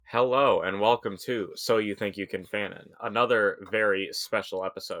Hello and welcome to So You Think You Can Fanon, another very special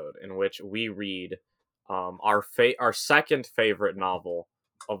episode in which we read our second favorite novel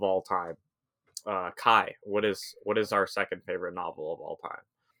of all time. Kai, what is our second favorite novel of all time?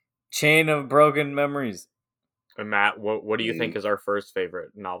 Chain of Broken Memories. And Matt, what do you think is our first favorite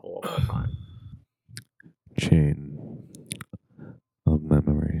novel of all time? Chain of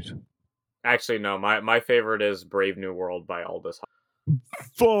Memories. Actually, no, my favorite is Brave New World by Aldous Huxley.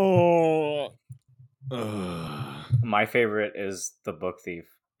 Fuck. My favorite is The Book Thief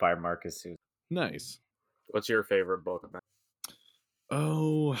by Marcus Sousa. Nice. What's your favorite book, Matt?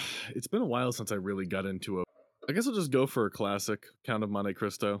 Oh, it's been a while since I really got into it. I guess I'll just go for a classic, Count of Monte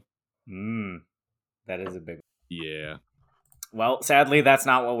Cristo. That is a big one. Yeah. Well, sadly, that's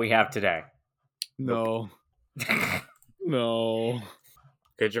not what we have today. No. No.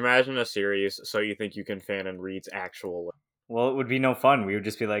 Could you imagine a series So You Think You Can Fanon reads actual? Well, it would be no fun. We would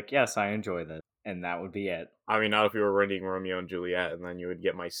just be like, yes, I enjoy this. And that would be it. I mean, not if you were reading Romeo and Juliet, and then you would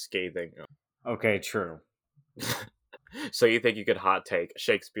get my scathing. Okay, true. So you think you could hot take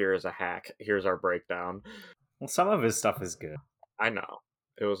Shakespeare is a hack? Here's our breakdown. Well, some of his stuff is good. I know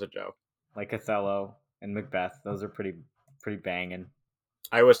it was a joke. Like Othello and Macbeth. Those are pretty banging.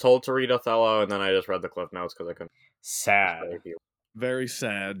 I was told to read Othello, and then I just read the cliff notes because I couldn't. Sad. Very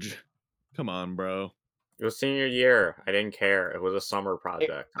sad. Come on, bro. It was senior year. I didn't care. It was a summer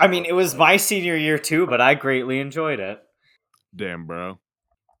project. It was my senior year too, but I greatly enjoyed it. Damn, bro.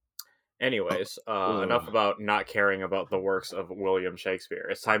 Anyways, enough about not caring about the works of William Shakespeare.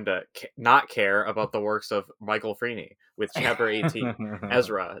 It's time to not care about the works of Michael Freeney with Chapter 18,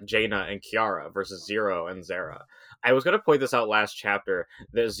 Ezra, Jaina, and Kiara versus Zero and Zara. I was going to point this out last chapter,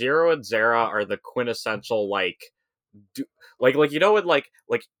 that Zero and Zara are the quintessential, like you know, in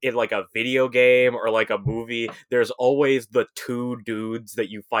a video game or like a movie, there's always the two dudes that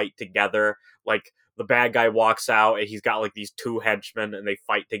you fight together. Like, the bad guy walks out and he's got like these two henchmen and they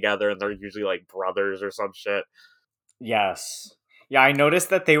fight together and they're usually like brothers or some shit. Yes. Yeah, I noticed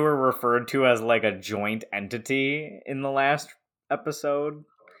that they were referred to as like a joint entity in the last episode.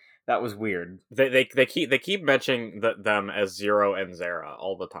 That was weird. They keep mentioning them as Zero and Zara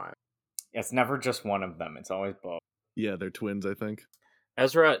all the time. It's never just one of them. It's always both. Yeah, they're twins, I think.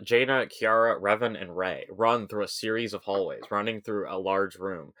 Ezra, Jaina, Kiara, Revan, and Rey run through a series of hallways, running through a large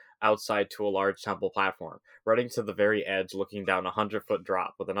room, outside to a large temple platform, running to the very edge, looking down a 100-foot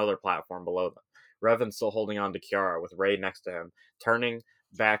drop with another platform below them. Revan still holding on to Kiara, with Rey next to him. Turning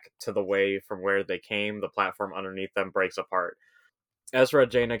back to the way from where they came, the platform underneath them breaks apart. Ezra,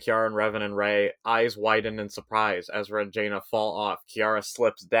 Jaina, Kiara, and Revan and Rey, eyes widen in surprise. Ezra and Jaina fall off. Kiara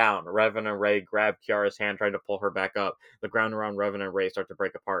slips down. Revan and Rey grab Kiara's hand, trying to pull her back up. The ground around Revan and Rey start to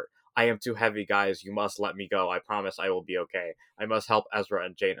break apart. I am too heavy, guys. You must let me go. I promise I will be okay. I must help Ezra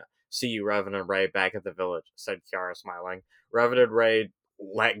and Jaina. See you, Revan and Rey, back at the village, said Kiara, smiling. Revan and Rey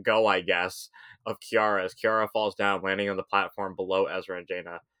let go, I guess, of Kiara as Kiara falls down, landing on the platform below Ezra and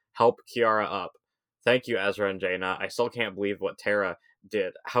Jaina. Help Kiara up. Thank you, Ezra and Jaina. I still can't believe what Terra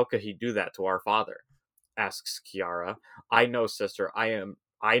did. How could he do that to our father? Asks Kiara. I know, sister. I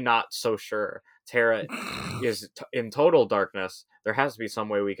not so sure. Terra is in total darkness. There has to be some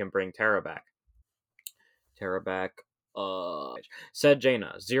way we can bring Terra back. Said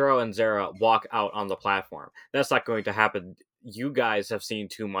Jaina. Zero and Zara walk out on the platform. That's not going to happen. You guys have seen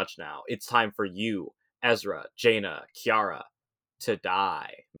too much now. It's time for you, Ezra, Jaina, Kiara, to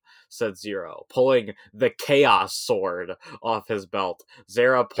die, said Zero, pulling the Chaos Sword off his belt.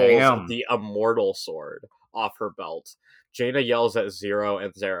 Zara pulls the Immortal Sword off her belt. Jaina yells at Zero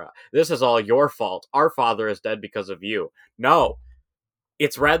and Zara. This is all your fault. Our father is dead because of you. No,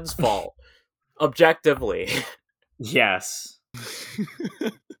 it's Ren's fault. Objectively. Yes.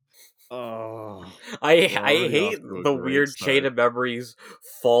 I hate the weird Chain of Memories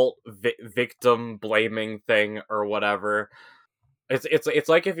fault victim blaming thing or whatever. It's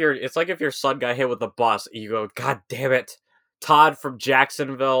like if your son got hit with a bus, you go, God damn it, Todd from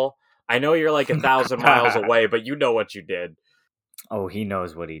Jacksonville. I know you're like 1,000 miles away, but you know what you did. Oh, he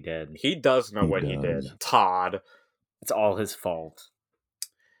knows what he did. He does know what he did, Todd. It's all his fault.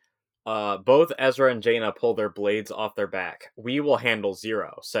 Both Ezra and Jaina pull their blades off their back. We will handle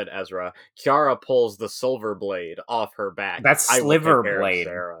Zero, said Ezra. Kiara pulls the silver blade off her back. That's Sliver Blade.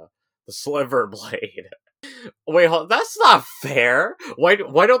 The Sliver Blade. Wait, that's not fair. Why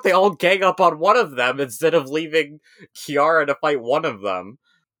don't they all gang up on one of them instead of leaving Kiara to fight one of them?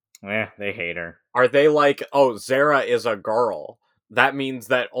 They hate her. Are they like, oh, Zara is a girl. That means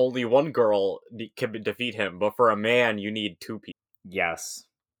that only one girl can defeat him, but for a man, you need two people. Yes.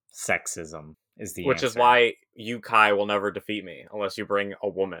 Sexism is the Which answer. is why you Kai will never defeat me unless you bring a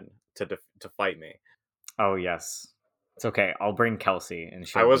woman to fight me. Oh yes, it's okay. I'll bring Kelsey, and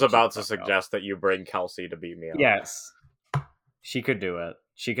she'll. I was beat you about the to fuck up. suggest that you bring Kelsey to beat me up. Yes, she could do it.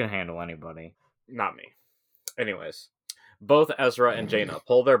 She can handle anybody. Not me. Anyways, both Ezra and Jaina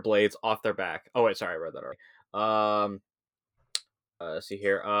pull their blades off their back. Oh wait, sorry, I read that already. Let's see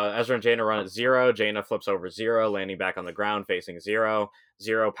here. Ezra and Jaina run at 0. Jaina flips over 0, landing back on the ground facing 0.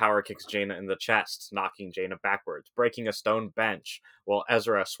 0 power kicks Jaina in the chest, knocking Jaina backwards, breaking a stone bench, while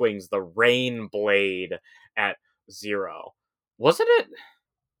Ezra swings the rain blade at 0. Wasn't it?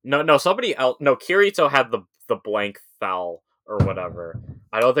 No, somebody else. No, Kirito had the blank fell or whatever.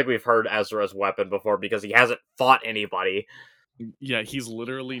 I don't think we've heard Ezra's weapon before because he hasn't fought anybody. Yeah, he's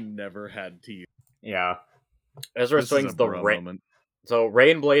literally never had to use. Yeah. Ezra This swings is a the bro rain. moment. So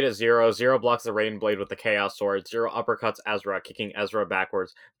Rain Blade at 0. 0 blocks the Rain Blade with the Chaos Sword. 0 uppercuts Ezra, kicking Ezra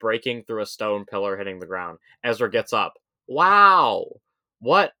backwards, breaking through a stone pillar, hitting the ground. Ezra gets up. Wow!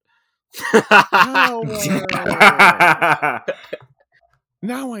 What? Power!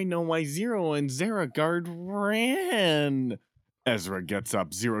 Now I know why Zero and Zaragard ran. Ezra gets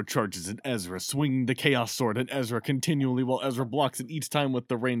up. 0 charges at Ezra, swinging the Chaos Sword at Ezra continually while Ezra blocks it each time with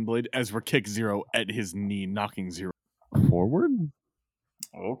the Rain Blade. Ezra kicks 0 at his knee, knocking 0 forward.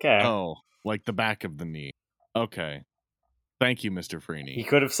 Okay. Oh, like the back of the knee. Okay. Thank you, Mr. Freeney. He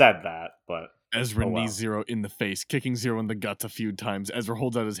could have said that, but Ezra oh, well. knees 0 in the face, kicking 0 in the guts a few times. Ezra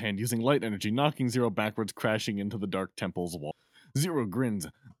holds out his hand using light energy, knocking 0 backwards, crashing into the Dark Temple's wall. 0 grins.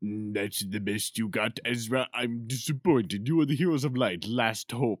 That's the best you got, Ezra. I'm disappointed. You are the heroes of light. Last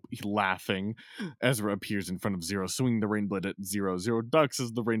hope. Laughing. Ezra appears in front of 0, swinging the Rain Blade at 0. 0 ducks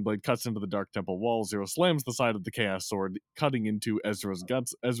as the Rain Blade cuts into the Dark Temple wall. 0 slams the side of the Chaos Sword, cutting into Ezra's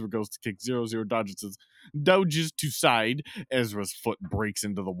guts. Ezra goes to kick 0. 0 dodges to side. Ezra's foot breaks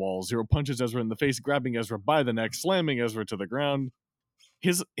into the wall. 0 punches Ezra in the face, grabbing Ezra by the neck, slamming Ezra to the ground.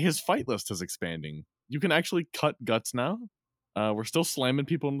 His fight list is expanding. You can actually cut guts now. We're still slamming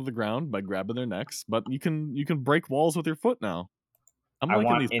people into the ground by grabbing their necks, but you can break walls with your foot now. I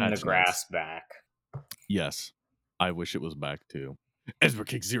want in the grass back. Yes, I wish it was back too. Ezra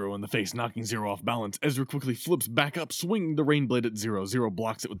kicks 0 in the face, knocking 0 off balance. Ezra quickly flips back up, swinging the Rain Blade at 0. 0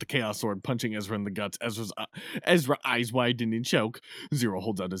 blocks it with the Chaos Sword, punching Ezra in the guts. Ezra eyes widen in choke. 0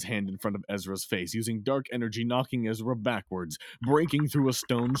 holds out his hand in front of Ezra's face, using dark energy, knocking Ezra backwards, breaking through a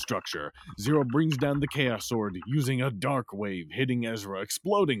stone structure. 0 brings down the Chaos Sword, using a dark wave, hitting Ezra,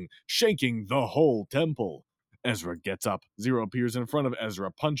 exploding, shaking the whole temple. Ezra gets up. 0 appears in front of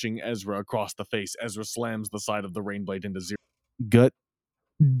Ezra, punching Ezra across the face. Ezra slams the side of the Rain Blade into 0. Gut.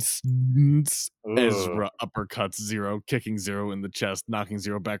 Ezra uppercuts 0, kicking 0 in the chest, knocking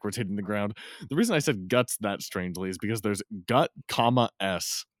 0 backwards, hitting the ground. The reason I said guts that strangely is because there's gut, comma,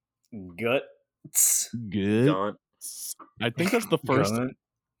 S. Guts. Gut. I think that's the first Gut.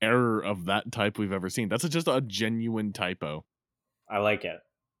 error of that type we've ever seen. That's just a genuine typo. I like it.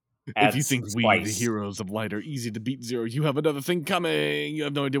 If you think we, the heroes of light, are easy to beat 0, you have another thing coming. You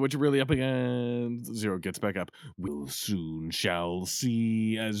have no idea what you're really up against. 0 gets back up. We'll soon shall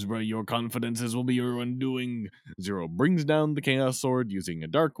see, Ezra. Your confidences will be your undoing. 0 brings down the Chaos Sword using a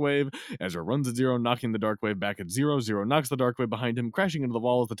Dark Wave. Ezra runs at 0, knocking the Dark Wave back at 0. 0 knocks the Dark Wave behind him, crashing into the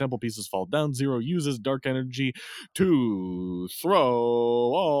wall as the temple pieces fall down. 0 uses Dark Energy to throw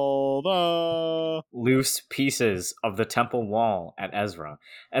all the loose pieces of the temple wall at Ezra.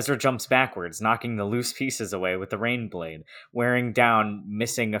 Ezra jumps backwards, knocking the loose pieces away with the Rain Blade, wearing down,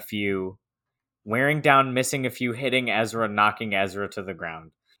 missing a few, hitting Ezra, knocking Ezra to the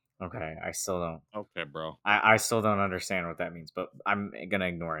ground. Okay, I still don't. Okay, bro. I still don't understand what that means, but I'm gonna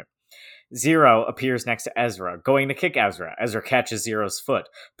ignore it. 0 appears next to Ezra, going to kick Ezra. Ezra catches 0's foot,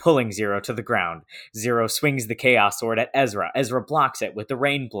 pulling 0 to the ground. 0 swings the Chaos Sword at Ezra. Ezra blocks it with the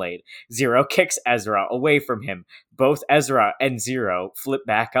Rain Blade. 0 kicks Ezra away from him. Both Ezra and 0 flip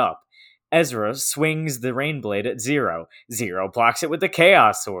back up. Ezra swings the Rain Blade at 0. 0 blocks it with the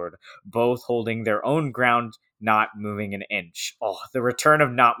Chaos Sword, both holding their own ground, not moving an inch. Oh, the return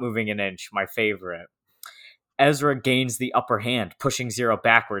of not moving an inch, my favorite. Ezra gains the upper hand, pushing 0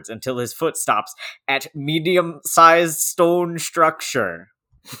 backwards until his foot stops at medium-sized stone structure.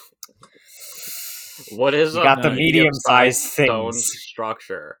 What is you got the medium-sized stone things.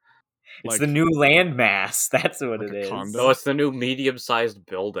 Structure? It's the new landmass. That's what it is. Condo? No, it's the new medium-sized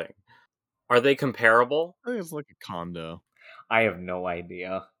building. Are they comparable? I think it's like a condo. I have no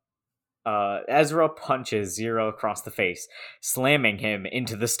idea. Ezra punches 0 across the face, slamming him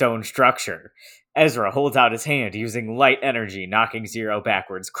into the stone structure. Ezra holds out his hand using light energy, knocking 0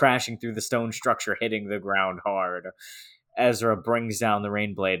 backwards, crashing through the stone structure, hitting the ground hard. Ezra brings down the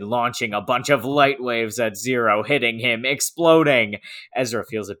Rain Blade, launching a bunch of light waves at Zero, hitting him, exploding. Ezra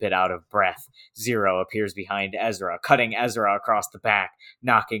feels a bit out of breath. Zero appears behind Ezra, cutting Ezra across the back,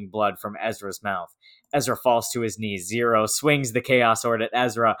 knocking blood from Ezra's mouth. Ezra falls to his knees. Zero swings the Chaos Sword at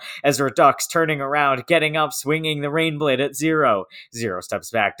Ezra. Ezra ducks, turning around, getting up, swinging the Rain Blade at Zero. Zero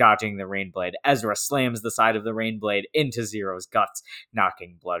steps back, dodging the Rain Blade. Ezra slams the side of the Rain Blade into Zero's guts,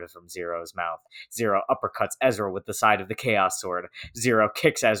 knocking blood from Zero's mouth. Zero uppercuts Ezra with the side of the Chaos Sword. Zero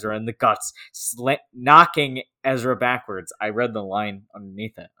kicks Ezra in the guts, knocking Ezra backwards. I read the line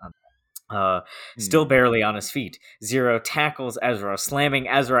underneath it. Still barely on his feet. Zero tackles Ezra, slamming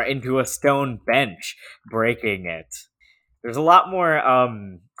Ezra into a stone bench, breaking it. There's a lot more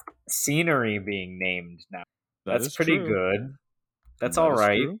scenery being named now. That's pretty good. That's all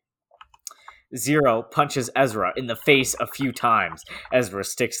right. Zero punches Ezra in the face a few times. Ezra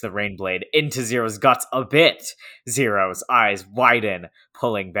sticks the Rain Blade into Zero's guts a bit. Zero's eyes widen,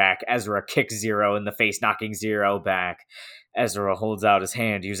 pulling back. Ezra kicks Zero in the face, knocking Zero back. Ezra holds out his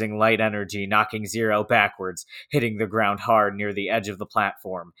hand using light energy, knocking Zero backwards, hitting the ground hard near the edge of the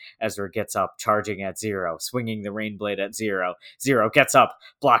platform. Ezra gets up, charging at Zero, swinging the Rain Blade at Zero. Zero gets up,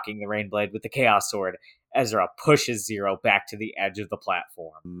 blocking the Rain Blade with the Chaos Sword. Ezra pushes Zero back to the edge of the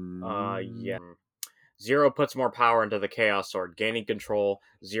platform. Yeah. Zero puts more power into the Chaos Sword, gaining control.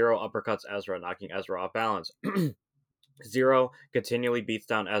 Zero uppercuts Ezra, knocking Ezra off balance. Zero continually beats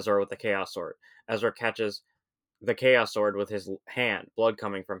down Ezra with the Chaos Sword. Ezra catches the Chaos Sword with his hand, blood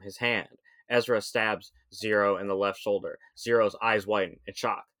coming from his hand. Ezra stabs Zero in the left shoulder. Zero's eyes widen in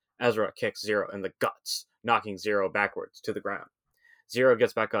shock. Ezra kicks Zero in the guts, knocking Zero backwards to the ground. Zero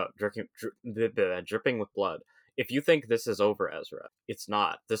gets back up, dripping with blood. If you think this is over, Ezra, it's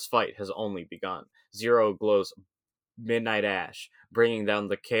not. This fight has only begun. Zero glows midnight ash, bringing down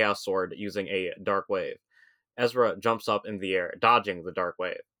the Chaos Sword using a dark wave. Ezra jumps up in the air, dodging the dark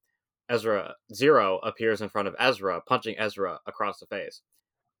wave. Zero appears in front of Ezra, punching Ezra across the face.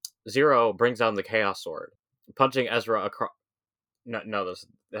 Zero brings down the Chaos Sword, punching Ezra across...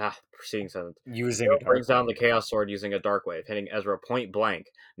 preceding sentence. Zero brings down the Chaos Sword using a dark wave, hitting Ezra point blank,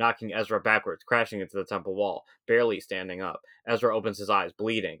 knocking Ezra backwards, crashing into the temple wall, barely standing up. Ezra opens his eyes,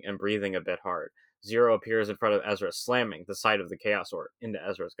 bleeding and breathing a bit hard. Zero appears in front of Ezra, slamming the side of the Chaos Sword into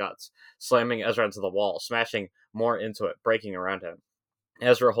Ezra's guts, slamming Ezra into the wall, smashing more into it, breaking around him.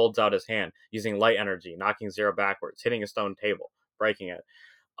 Ezra holds out his hand, using light energy, knocking Zero backwards, hitting a stone table, breaking it.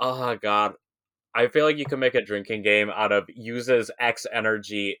 Oh, God. I feel like you can make a drinking game out of uses X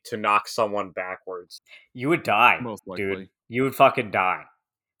energy to knock someone backwards. You would die, Most likely. dude. You would fucking die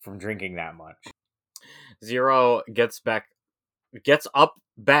from drinking that much. Zero gets up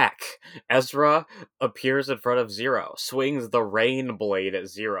back. Ezra appears in front of Zero, swings the Rain Blade at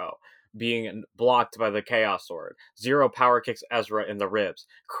Zero, being blocked by the Chaos Sword. Zero power kicks Ezra in the ribs,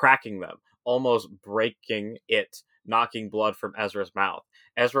 cracking them, almost breaking it, knocking blood from Ezra's mouth.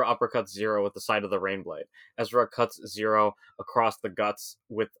 Ezra uppercuts Zero with the side of the Rain Blade. Ezra cuts Zero across the guts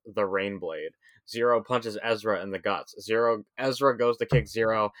with the Rain Blade. Zero punches Ezra in the guts. Ezra goes to kick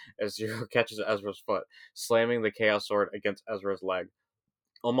Zero as Zero catches Ezra's foot, slamming the Chaos Sword against Ezra's leg,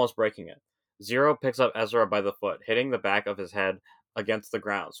 almost breaking it. Zero picks up Ezra by the foot, hitting the back of his head against the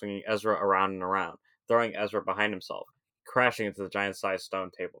ground, swinging Ezra around and around, throwing Ezra behind himself, crashing into the giant-sized stone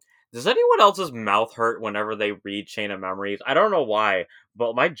table. Does anyone else's mouth hurt whenever they read Chain of Memories? I don't know why,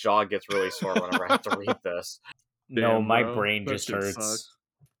 but my jaw gets really sore whenever I have to read this. No, my brain just hurts.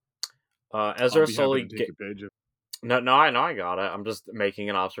 Ezra slowly No, I got it. I'm just making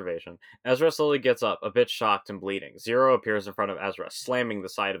an observation. Ezra slowly gets up, a bit shocked and bleeding. Zero appears in front of Ezra, slamming the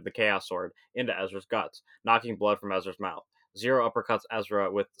side of the Chaos Sword into Ezra's guts, knocking blood from Ezra's mouth. Zero uppercuts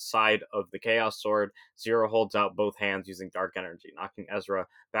Ezra with the side of the Chaos Sword. Zero holds out both hands using dark energy, knocking Ezra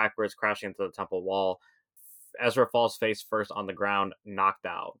backwards, crashing into the temple wall. Ezra falls face first on the ground, knocked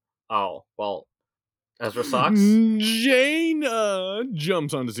out. Oh, well, Ezra sucks. Jaina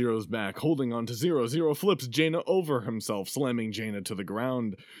jumps onto Zero's back, holding onto Zero. Zero flips Jaina over himself, slamming Jaina to the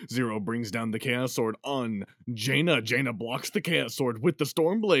ground. Zero brings down the Chaos Sword on Jaina. Jaina blocks the Chaos Sword with the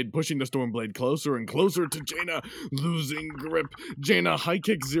Stormblade, pushing the Stormblade closer and closer to Jaina, losing grip. Jaina high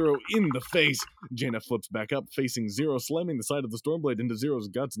kicks Zero in the face. Jaina flips back up, facing Zero, slamming the side of the Stormblade into Zero's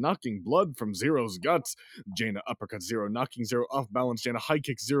guts, knocking blood from Zero's guts. Jaina uppercuts Zero, knocking Zero off balance. Jaina high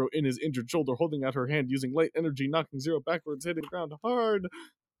kicks Zero in his injured shoulder, holding out her hand, using light energy, knocking Zero backwards, hitting the ground hard.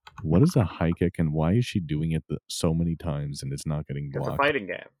 What is a high kick, and why is she doing it so many times and it's not getting blocked? It's a fighting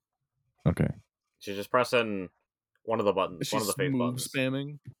game. Okay. She's just pressing one of the buttons, She's one of the face buttons.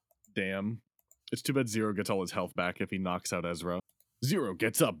 Spamming. Damn. It's too bad Zero gets all his health back if he knocks out Ezra. Zero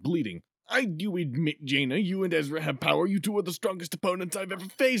gets up, bleeding. I do admit, Jaina, you and Ezra have power. You two are the strongest opponents I've ever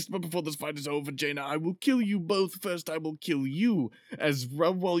faced. But before this fight is over, Jaina, I will kill you both. First, I will kill you,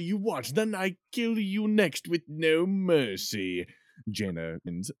 Ezra, while you watch. Then I kill you next with no mercy. Jaina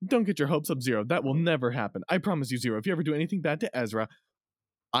wins. Don't get your hopes up, Zero. That will never happen. I promise you, Zero. If you ever do anything bad to Ezra,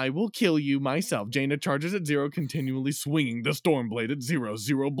 I will kill you myself. Jaina charges at Zero, continually swinging the Stormblade at Zero.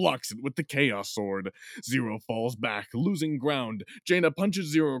 Zero blocks it with the Chaos Sword. Zero falls back, losing ground. Jaina punches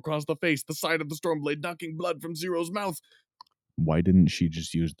Zero across the face, the side of the Stormblade, knocking blood from Zero's mouth. Why didn't she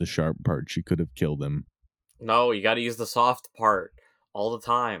just use the sharp part? She could have killed him. No, you gotta use the soft part all the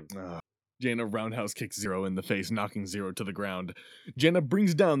time. Jaina roundhouse kicks Zero in the face, knocking Zero to the ground. Jaina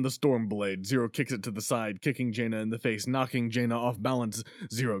brings down the Stormblade. Zero kicks it to the side, kicking Jaina in the face, knocking Jaina off balance.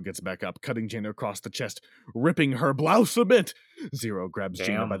 Zero gets back up, cutting Jaina across the chest, ripping her blouse a bit. Zero grabs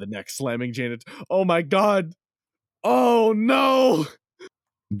Jaina by the neck, slamming Jaina. Oh my god! Oh no!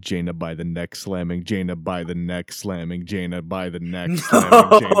 Jaina by the neck, slamming Jaina by the neck, slamming Jaina by the neck,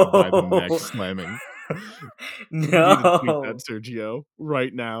 slamming Jaina by the neck, slamming. No. You need to tweet that, Sergio,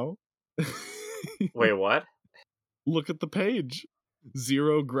 right now. Wait, what? Look at the page.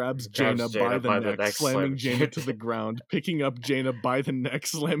 Zero grabs Jaina by the neck, slamming Jaina to the ground, picking up Jaina by the neck,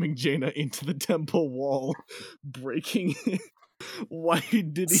 slamming Jaina into the temple wall, breaking it. Why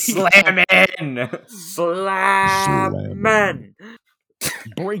did he Slam in? Slam!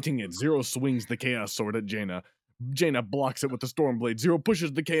 Breaking it, Zero swings the Chaos Sword at Jaina. Jaina blocks it with the Stormblade. Zero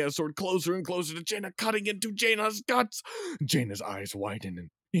pushes the Chaos Sword closer and closer to Jaina, cutting into Jaina's guts. Jaina's eyes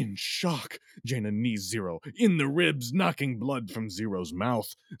widen in shock. Jaina knees Zero in the ribs, knocking blood from Zero's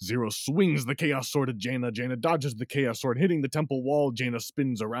mouth. Zero swings the Chaos Sword at Jaina. Jaina dodges the Chaos Sword, hitting the temple wall. Jaina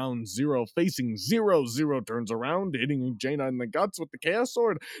spins around, Zero facing Zero. Zero turns around, hitting Jaina in the guts with the Chaos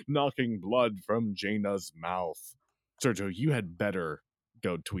Sword, knocking blood from Jaina's mouth. Sergio, you had better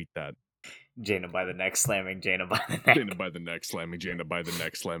go tweet that. Jaina by the neck, slamming Jaina by the neck. Jaina by the neck, slamming Jaina by the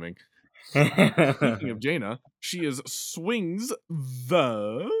neck, slamming. Speaking of Jaina, she swings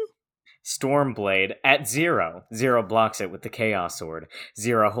the Stormblade at Zero. Zero blocks it with the Chaos Sword.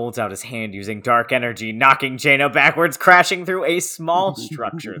 Zero holds out his hand using dark energy, knocking Jaina backwards, crashing through a small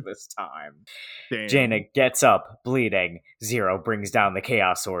structure this time. Damn. Jaina gets up, bleeding. Zero brings down the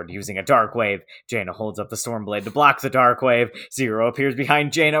Chaos Sword using a Dark Wave. Jaina holds up the Stormblade to block the Dark Wave. Zero appears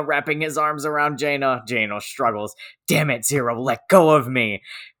behind Jaina, wrapping his arms around Jaina. Jaina struggles. Damn it, Zero, let go of me.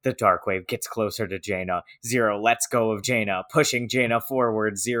 The Dark Wave gets closer to Jaina. Zero lets go of Jaina, pushing Jaina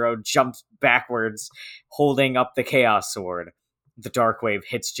forward. Zero jumps backwards, holding up the Chaos Sword. The Dark Wave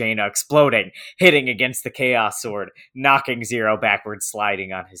hits Jaina, exploding, hitting against the Chaos Sword, knocking Zero backwards,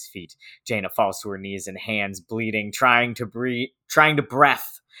 sliding on his feet. Jaina falls to her knees and hands, bleeding, trying to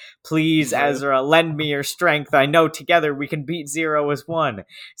breath. Please, Ezra, lend me your strength. I know together we can beat Zero as one.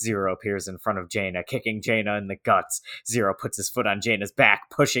 Zero appears in front of Jaina, kicking Jaina in the guts. Zero puts his foot on Jaina's back,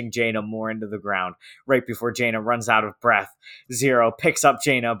 pushing Jaina more into the ground. Right before Jaina runs out of breath, Zero picks up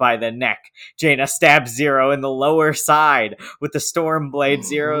Jaina by the neck. Jaina stabs Zero in the lower side. With the Stormblade,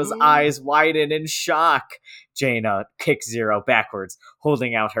 Zero's eyes widen in shock. Jaina kicks Zero backwards,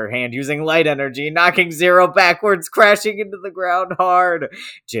 holding out her hand using light energy, knocking Zero backwards, crashing into the ground hard.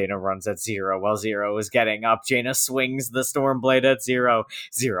 Jaina runs at Zero while Zero is getting up. Jaina swings the Stormblade at Zero.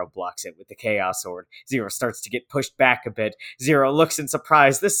 Zero blocks it with the Chaos Sword. Zero starts to get pushed back a bit. Zero looks in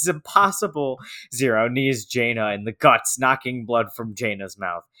surprise. This is impossible. Zero knees Jaina in the guts, knocking blood from Jaina's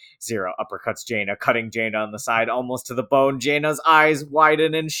mouth. Zero uppercuts Jaina, cutting Jaina on the side almost to the bone. Jaina's eyes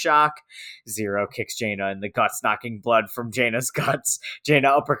widen in shock. Zero kicks Jaina in the guts, knocking blood from Jaina's guts. Jaina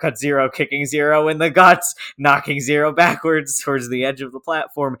uppercuts Zero, kicking Zero in the guts, knocking Zero backwards towards the edge of the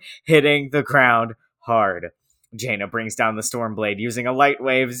platform, hitting the ground hard. Jaina brings down the Stormblade using a light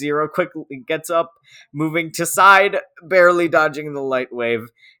wave. Zero quickly gets up, moving to side, barely dodging the light wave.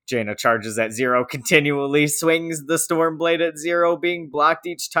 Jaina charges at Zero, continually swings the Stormblade at Zero, being blocked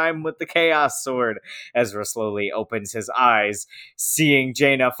each time with the Chaos Sword. Ezra slowly opens his eyes, seeing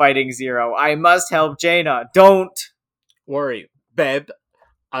Jaina fighting Zero. I must help Jaina. Don't worry, babe.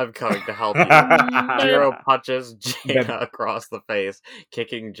 I'm coming to help you. Zero punches Jaina across the face,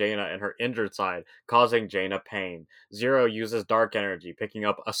 kicking Jaina in her injured side, causing Jaina pain. Zero uses dark energy, picking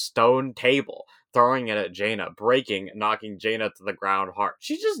up a stone table, throwing it at Jaina, breaking, knocking Jaina to the ground hard.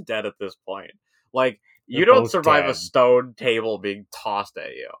 She's just dead at this point. Like, you don't survive a stone table being tossed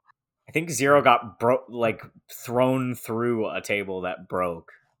at you. I think Zero got thrown through a table that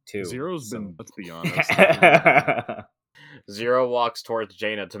broke, too. Zero's been, let's be honest. Zero walks towards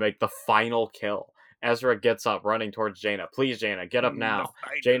Jaina to make the final kill. Ezra gets up, running towards Jaina. Please, Jaina, get up now.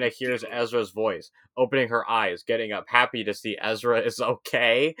 Jaina hears Ezra's voice, opening her eyes, getting up, happy to see Ezra is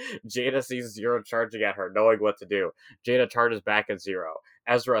okay. Jaina sees Zero charging at her, knowing what to do. Jaina charges back at Zero.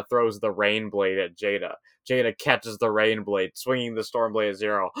 Ezra throws the rain blade at Jaina. Jaina catches the rain blade, swinging the storm blade at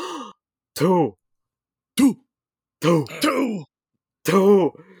Zero. Two!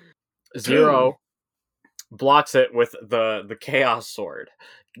 Zero blocks it with the Chaos Sword.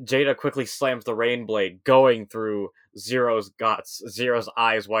 Jaina quickly slams the rain blade, going through Zero's guts. Zero's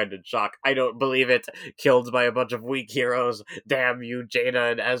eyes widen in shock. I don't believe it. Killed by a bunch of weak heroes. Damn you, Jaina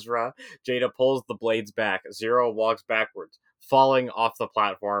and Ezra. Jaina pulls the blades back. Zero walks backwards, falling off the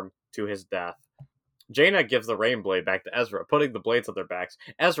platform to his death. Jaina gives the rain blade back to Ezra, putting the blades on their backs.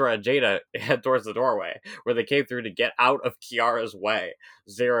 Ezra and Jaina head towards the doorway, where they came through to get out of Kiara's way.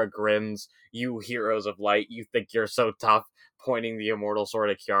 Zera grins. You heroes of light, you think you're so tough, pointing the immortal sword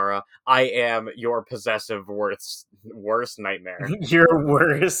at Kiara. I am your possessive worst nightmare. Your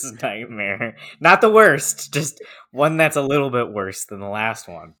worst nightmare. Not the worst, just one that's a little bit worse than the last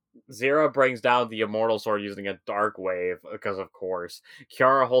one. Zera brings down the immortal sword using a dark wave, because of course.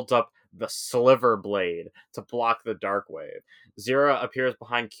 Kiara holds up the sliver blade to block the dark wave. Zera appears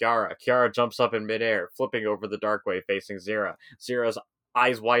behind Kiara. Kiara jumps up in midair, flipping over the dark wave facing Zera. Zera's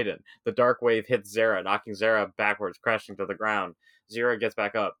eyes widen. The dark wave hits Zera, knocking Zera backwards, crashing to the ground. Zera gets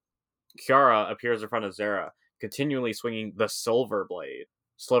back up. Kiara appears in front of Zera, continually swinging the silver blade.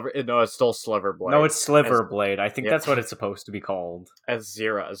 It's still Sliver Blade. No, it's Sliver Blade. I think that's what it's supposed to be called. As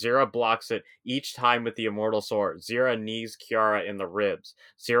Zera. Zera blocks it each time with the immortal sword. Zera knees Kiara in the ribs.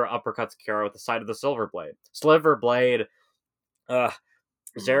 Zera uppercuts Kiara with the side of the Silver Blade. Sliver Blade.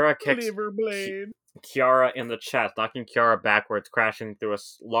 Zera kicks Kiara in the chest, knocking Kiara backwards, crashing through a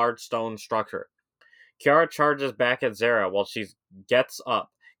large stone structure. Kiara charges back at Zera while she gets up.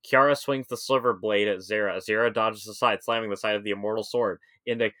 Kiara swings the Sliver Blade at Zera. Zera dodges aside, slamming the side of the immortal sword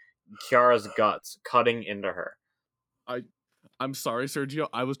into Kiara's guts, cutting into her. I'm sorry, Sergio.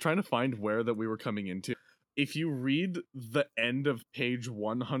 I was trying to find where that we were coming into. If you read the end of page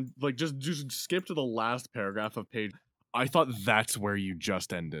 100, like just skip to the last paragraph of page, I thought that's where you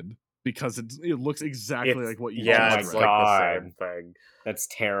just ended because it looks exactly like what you just read. It's like the same thing. That's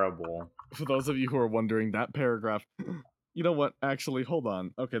terrible. For those of you who are wondering, that paragraph. You know what? Actually, hold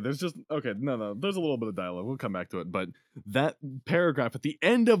on. Okay, there's a little bit of dialogue. We'll come back to it. But that paragraph at the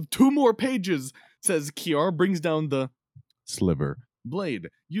end of 2 more pages says Kiara brings down the Sliver Blade,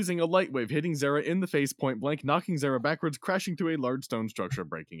 using a light wave, hitting Zera in the face point blank, knocking Zera backwards, crashing through a large stone structure,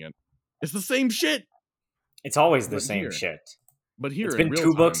 breaking it. It's the same shit! It's always the same shit. But here, it's been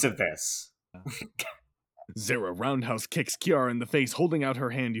 2 books of this. Zera roundhouse kicks Kiara in the face, holding out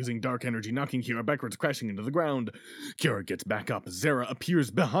her hand using dark energy, knocking Kiara backwards, crashing into the ground. Kiara gets back up. Zera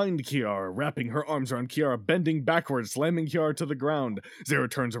appears behind Kiara, wrapping her arms around Kiara, bending backwards, slamming Kiara to the ground. Zera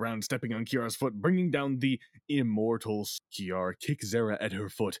turns around, stepping on Kiara's foot, bringing down the immortal. Kiara kicks Zera at her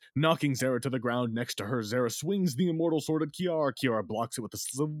foot, knocking Zera to the ground next to her. Zera swings the immortal sword at Kiara. Kiara blocks it with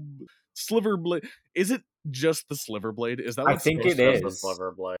a sliver blade. Is it just the sliver blade? Is that what I think it is? The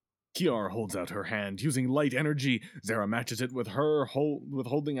sliver blade. Kiara holds out her hand using light energy. Zera matches it with her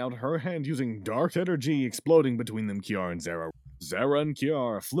holding out her hand using dark energy, exploding between them. Kiara and Zera. Zera and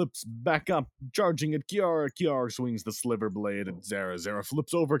Kiara flips back up, charging at Kiara. Kiara swings the sliver blade at Zera. Zera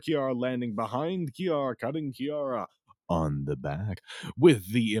flips over Kiara, landing behind Kiara, cutting Kiara on the back.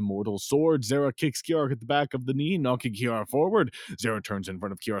 With the immortal sword, Zera kicks Kiara at the back of the knee, knocking Kiara forward. Zera turns in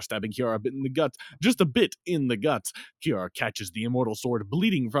front of Kiara, stabbing Kiara a bit in the guts. Just a bit in the guts. Kiara catches the immortal sword,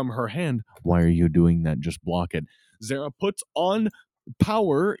 bleeding from her hand. Why are you doing that? Just block it. Zera puts on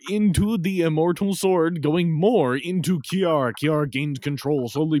power into the immortal sword, going more into Kiara. Kiara gains control,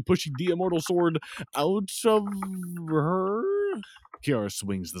 slowly pushing the immortal sword out of her. Kiara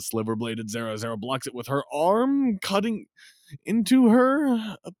swings the sliver blade at Zera. Zera blocks it with her arm, cutting into her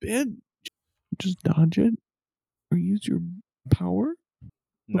a bit. Just dodge it or use your power.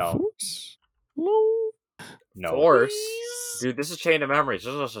 No. Force? Hello? No. Force? Dude, this is Chain of Memories.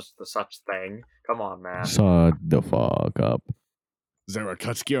 This is just such thing. Come on, man. Shut the fuck up. Zera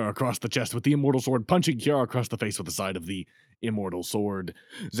cuts Kiara across the chest with the immortal sword, punching Kiara across the face with the side of the immortal sword.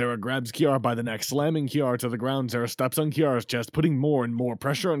 Zera grabs Kiara by the neck, slamming Kiara to the ground. Zera steps on Kiara's chest, putting more and more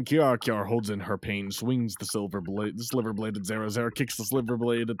pressure on Kiara. Kiara holds in her pain, swings the sliver blade at Zera. Zera kicks the sliver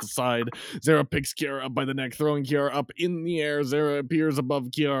blade at the side. Zera picks Kiara up by the neck, throwing Kiara up in the air. Zera appears above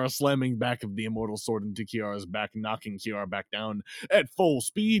Kiara, slamming back of the immortal sword into Kiara's back, knocking Kiara back down at full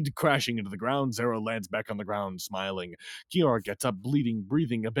speed, crashing into the ground. Zera lands back on the ground, smiling. Kiara gets up, bleeding,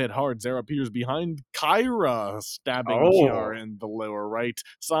 breathing a bit hard. Zera appears behind Kyra, stabbing Kiara in the lower right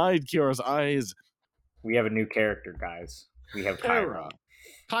side. Kiara's eyes We have a new character, guys. We have Kyra.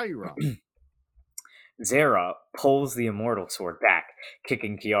 Kyra. Zera pulls the immortal sword back,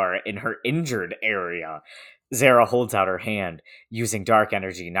 kicking Kiara in her injured area. Zera holds out her hand, using dark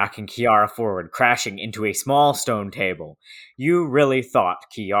energy, knocking Kiara forward, crashing into a small stone table. You really thought,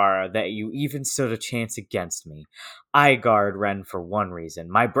 Kiara, that you even stood a chance against me. I guard Ren for one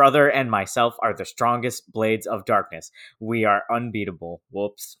reason. My brother and myself are the strongest blades of darkness. We are unbeatable.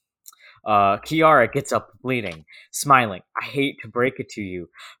 Whoops. Kiara gets up bleeding, smiling. I hate to break it to you,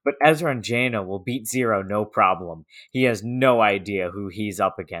 but Ezra and Jaina will beat Zero no problem. He has no idea who he's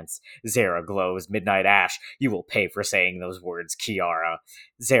up against. Zera glows. Midnight Ash, you will pay for saying those words, Kiara.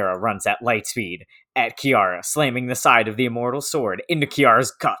 Zera runs at light speed at Kiara, slamming the side of the immortal sword into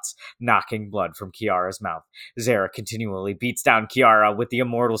Kiara's guts, knocking blood from Kiara's mouth. Zera continually beats down Kiara with the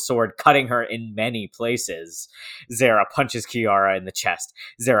immortal sword, cutting her in many places. Zera punches Kiara in the chest.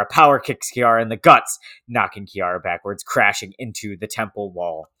 Zera power kicks Kiara in the guts, knocking Kiara backwards, crashing into the temple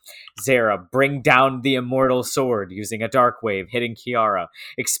wall. Zera bring down the immortal sword using a dark wave, hitting Kiara,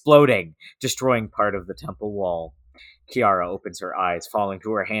 exploding, destroying part of the temple wall. Kiara opens her eyes, falling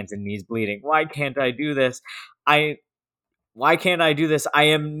to her hands and knees, bleeding. Why can't I do this? Why can't I do this? I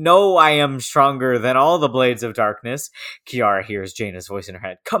am stronger than all the blades of darkness. Kiara hears Jaina's voice in her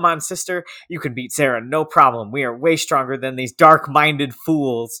head. Come on, sister. You can beat Zera, no problem. We are way stronger than these dark-minded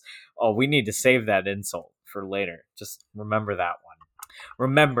fools. Oh, we need to save that insult for later. Just remember that one.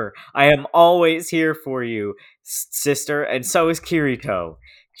 Remember, I am always here for you, sister, and so is Kirito.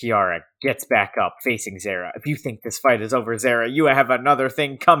 Kiara gets back up, facing Zera. If you think this fight is over, Zera, you have another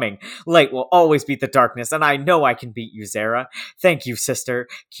thing coming. Light will always beat the darkness, and I know I can beat you, Zera. Thank you, sister.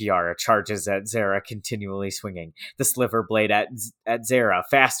 Kiara charges at Zera, continually swinging the sliver blade at Zera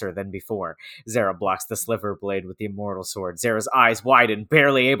faster than before. Zera blocks the sliver blade with the immortal sword. Zera's eyes widen,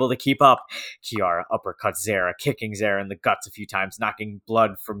 barely able to keep up. Kiara uppercuts Zera, kicking Zera in the guts a few times, knocking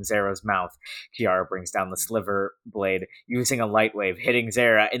blood from Zera's mouth. Kiara brings down the sliver blade, using a light wave, hitting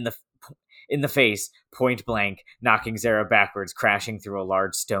Zera in the face, point blank, knocking Zera backwards, crashing through a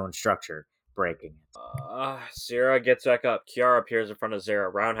large stone structure, breaking it. Zera gets back up. Kiara appears in front of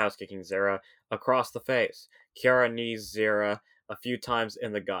Zera, roundhouse kicking Zera across the face. Kiara knees Zera a few times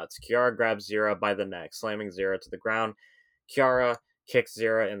in the guts. Kiara grabs Zera by the neck, slamming Zera to the ground. Kiara kicks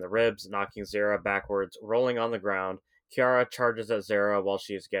Zera in the ribs, knocking Zera backwards, rolling on the ground. Kiara charges at Zera while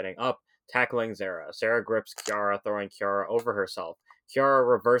she is getting up, tackling Zera. Zera grips Kiara, throwing Kiara over herself. Kiara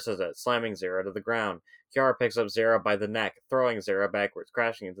reverses it, slamming Zera to the ground. Kiara picks up Zera by the neck, throwing Zera backwards,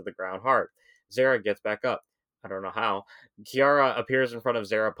 crashing into the ground hard. Zera gets back up. I don't know how. Kiara appears in front of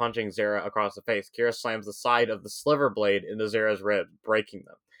Zera, punching Zera across the face. Kiara slams the side of the sliver blade into Zera's ribs, breaking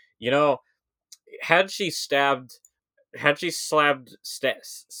them. You know, had she slammed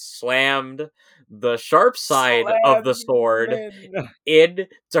the sharp side of the sword into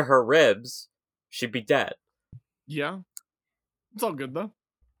her ribs, she'd be dead. Yeah. It's all good, though.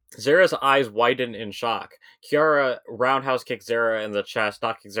 Zera's eyes widen in shock. Kiara roundhouse kicks Zera in the chest,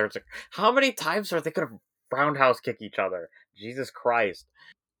 knocking Zera to... How many times are they going to roundhouse kick each other? Jesus Christ.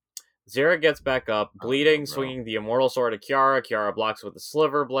 Zera gets back up, bleeding, swinging the immortal sword at Kiara. Kiara blocks with the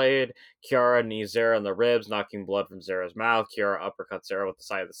sliver blade. Kiara knees Zera in the ribs, knocking blood from Zera's mouth. Kiara uppercuts Zera with the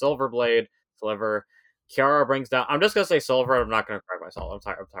side of the silver blade. Sliver. Kiara brings down... I'm just going to say silver, I'm not going to correct myself. I'm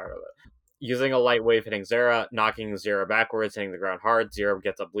tired of it. Using a light wave, hitting Zera, knocking Zera backwards, hitting the ground hard. Zera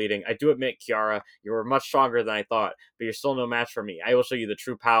gets up bleeding. I do admit, Kiara, you were much stronger than I thought, but you're still no match for me. I will show you the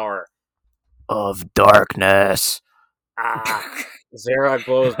true power of darkness. Zera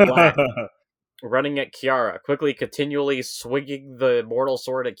glows black, running at Kiara, quickly, continually swinging the mortal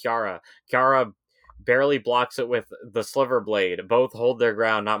sword at Kiara. Kiara barely blocks it with the sliver blade. Both hold their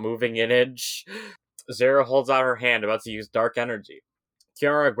ground, not moving an inch. Zera holds out her hand, about to use dark energy.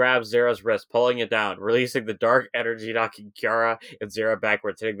 Kiara grabs Zera's wrist, pulling it down, releasing the dark energy, knocking Kiara and Zera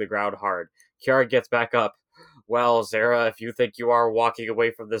backwards, hitting the ground hard. Kiara gets back up. Well, Zera, if you think you are walking away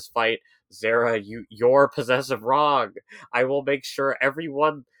from this fight, Zera, you're possessive wrong. I will make sure every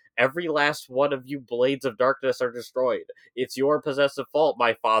last one of you blades of darkness are destroyed. It's your possessive fault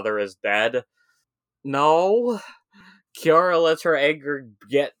my father is dead. No. Kiara lets her anger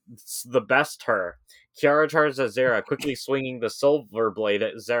get the best her. Kiara charges at Zera, quickly swinging the silver blade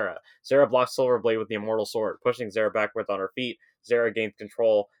at Zera. Zera blocks silver blade with the immortal sword, pushing Zera backwards on her feet. Zera gains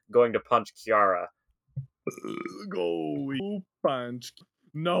control, going to punch Kiara. Go punch.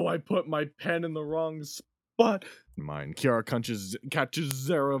 No, I put my pen in the wrong spot. Mine. Kiara catches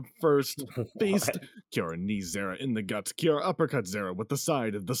Zera first. Faced. What? Kiara knees Zera in the guts. Kiara uppercuts Zera with the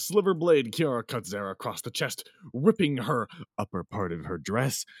side of the sliver blade. Kiara cuts Zera across the chest, ripping her upper part of her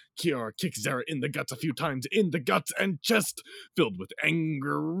dress. Kiara kicks Zera in the guts a few times, in the guts and chest, filled with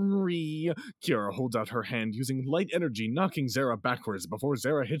angry. Kiara holds out her hand using light energy, knocking Zera backwards. Before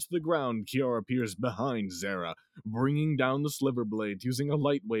Zera hits the ground, Kiara appears behind Zera, bringing down the sliver blade, using a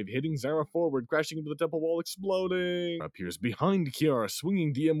light wave, hitting Zera forward, crashing into the temple wall, exploding. Appears behind Kiara,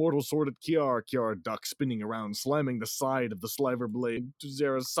 swinging the immortal sword at Kiara. Kiara ducks, spinning around, slamming the side of the sliver blade to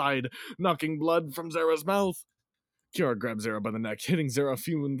Zera's side, knocking blood from Zera's mouth. Kiara grabs Zera by the neck, hitting Zera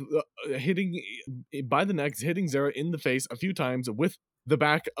hitting Zera in the face a few times with the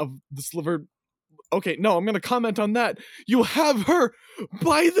back of the sliver. Okay, no, I'm gonna comment on that. You have her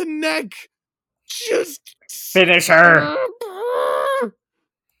by the neck. Just Finish her!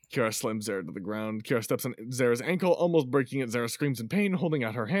 Kiara slams Zera to the ground. Kiara steps on Zera's ankle, almost breaking it. Zera screams in pain, holding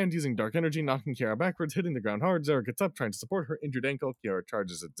out her hand, using dark energy, knocking Kiara backwards, hitting the ground hard. Zera gets up, trying to support her injured ankle. Kiara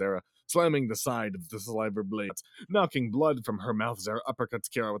charges at Zera, slamming the side of the sliver blades, knocking blood from her mouth. Zera uppercuts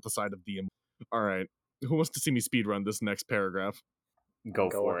Kiara with the side of the... Alright, who wants to see me speedrun this next paragraph? Go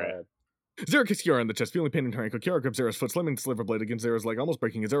for it. Zera kicks Kiara in the chest, feeling pain in her ankle. Kiara grips Zera's foot, slamming the sliver blade against Zera's leg, almost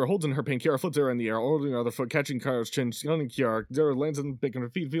breaking it. Zera holds in her pain. Kiara flips Zera in the air, holding her other foot, catching Kiara's chin, stunning Kiara. Zera lands on her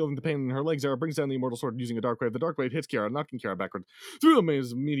feet, feeling the pain in her legs. Zera brings down the immortal sword using a dark wave. The dark wave hits Kiara, knocking Kiara backward through the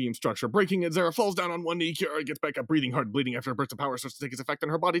maze medium structure, breaking it. Zera falls down on one knee. Kiara gets back up, breathing hard, bleeding after a burst of power starts to take its effect on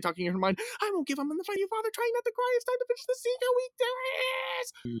her body, talking in her mind. I won't give up in the fight, you father. Trying not to cry. It's time to finish the see how weak Zera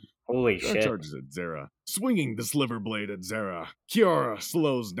is. Holy Kiara shit. charges at Zera, swinging the sliver blade at Zera. Kiara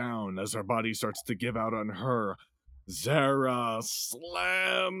slows down as her body starts to give out on her. Zera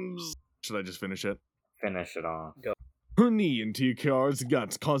slams. Should I just finish it? Finish it off. Her knee into Kiara's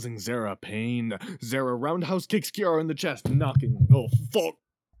guts, causing Zera pain. Zera roundhouse kicks Kiara in the chest, knocking. Oh, fuck.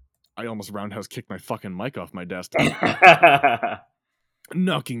 I almost roundhouse kicked my fucking mic off my desk.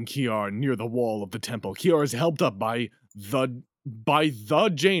 Knocking Kiara near the wall of the temple. Kiara is helped up by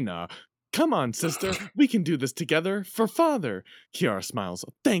the Jaina. Come on, sister. We can do this together for father. Kiara smiles.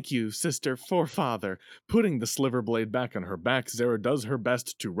 Thank you, sister, for father. Putting the sliver blade back on her back, Zera does her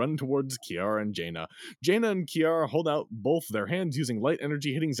best to run towards Kiara and Jaina. Jaina and Kiara hold out both their hands using light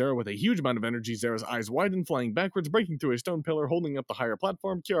energy, hitting Zera with a huge amount of energy. Zera's eyes widen, flying backwards, breaking through a stone pillar, holding up the higher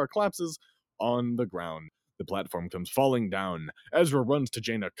platform. Kiara collapses on the ground. The platform comes falling down. Ezra runs to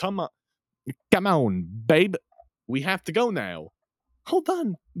Jaina. Come on, babe. We have to go now. Hold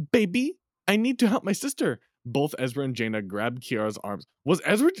on, baby. I need to help my sister. Both Ezra and Jaina grab Kiara's arms. Was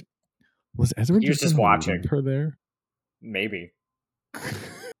Ezra He was just watching her there? Maybe.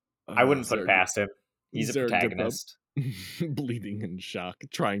 I wouldn't put it past him. He's a Zera gets up, protagonist. bleeding in shock,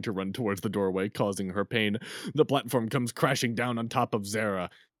 trying to run towards the doorway, causing her pain. The platform comes crashing down on top of Zera,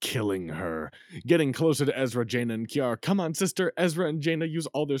 killing her. Getting closer to Ezra, Jaina, and Kiara. Come on, sister. Ezra and Jaina use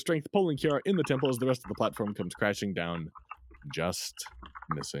all their strength, pulling Kiara in the temple as the rest of the platform comes crashing down, just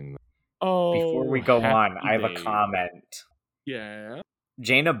missing them. Oh, Before we go on, I have a babe. comment. Yeah.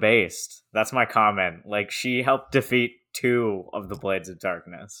 Jaina based. That's my comment. Like, she helped defeat 2 of the Blades of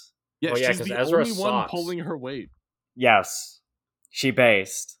Darkness. Yeah, Oh, yeah, she's 'cause the Ezra only one sucks. pulling her weight. Yes. She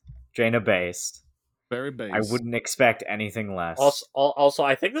based. Jaina based. Very base. I wouldn't expect anything less. Also,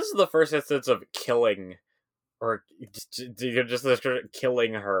 I think this is the first instance of killing, or just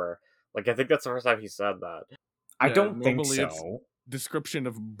killing her. Like, I think that's the first time he said that. I Yeah, don't think normally it's so. description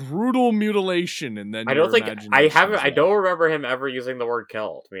of brutal mutilation, and then I don't your think I imagination's don't off. remember him ever using the word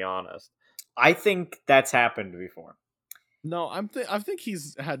kill, to be honest. I think that's happened before. No, I think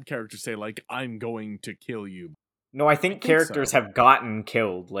he's had characters say like, "I'm going to kill you." No, I think think characters so. have gotten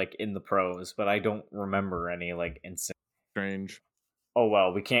killed, like, in the prose, but I don't remember any, like, incident. Strange. Oh,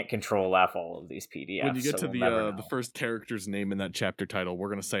 well, we can't control F all of these PDFs, When you get so to we'll never the know. first character's name in that chapter title, we're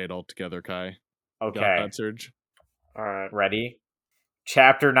gonna say it all together, Kai. Got Okay, that, Serge? All right. ready?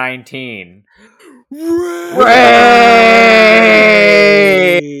 Chapter 19.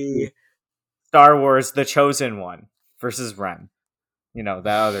 Ray! Star Wars The Chosen One versus Ren. You know,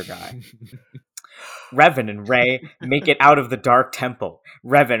 that other guy. Revan and Rey make it out of the Dark Temple.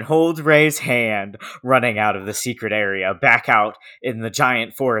 Revan holds Rey's hand, running out of the secret area, back out in the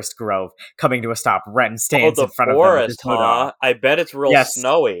giant forest grove. Coming to a stop, Ren stands the in front forest, of them with his hood on. huh? I bet it's real Yes.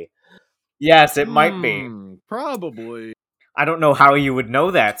 snowy. Yes, it might be. Probably. I don't know how you would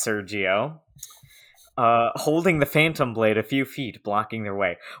know that, Sergio. Holding the Phantom Blade a few feet, blocking their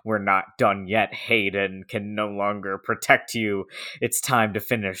way. We're not done yet. Hayden can no longer protect you. It's time to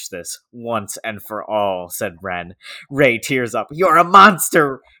finish this once and for all, said Ren. Ray tears up. You're a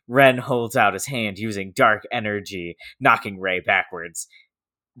monster! Ren holds out his hand using dark energy, knocking Ray backwards.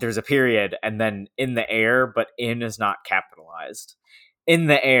 There's a period, and then in the air, but in is not capitalized. In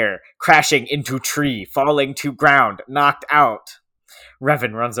the air, crashing into tree, falling to ground, knocked out.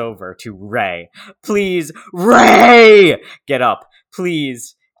 Revan runs over to Ray. Please, Ray! Get up,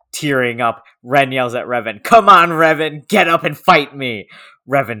 please. Tearing up, Ren yells at Revan. Come on, Revan, get up and fight me.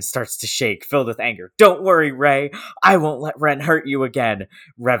 Revan starts to shake, filled with anger. Don't worry, Ray. I won't let Ren hurt you again.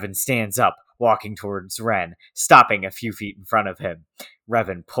 Revan stands up, walking towards Ren, stopping a few feet in front of him.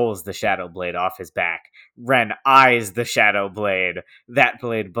 Revan pulls the Shadow Blade off his back. Ren eyes the Shadow Blade. That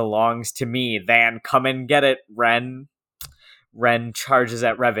blade belongs to me. Then come and get it, Ren. Ren charges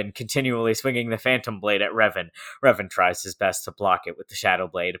at Revan, continually swinging the Phantom Blade at Revan. Revan tries his best to block it with the Shadow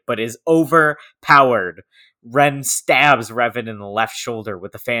Blade, but is overpowered. Ren stabs Revan in the left shoulder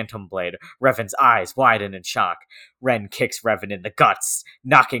with the Phantom Blade. Revan's eyes widen in shock. Ren kicks Revan in the guts,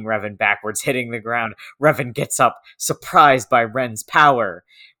 knocking Revan backwards, hitting the ground. Revan gets up, surprised by Ren's power.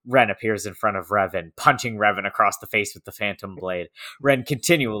 Ren appears in front of Revan, punching Revan across the face with the Phantom Blade. Ren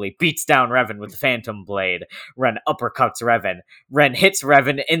continually beats down Revan with the Phantom Blade. Ren uppercuts Revan. Ren hits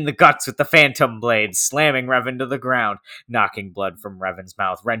Revan in the guts with the Phantom Blade, slamming Revan to the ground, knocking blood from Revan's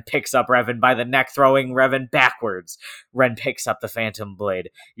mouth. Ren picks up Revan by the neck, throwing Revan backwards. Ren picks up the Phantom Blade,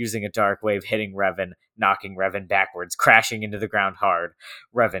 using a dark wave, hitting Revan, knocking Revan backwards, crashing into the ground hard.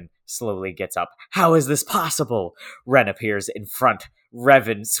 Revan slowly gets up. How is this possible? Ren appears in front.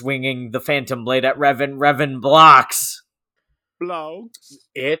 Revan swinging the Phantom Blade at Revan. Revan blocks.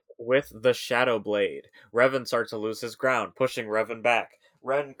 It with the Shadow Blade. Revan starts to lose his ground, pushing Revan back.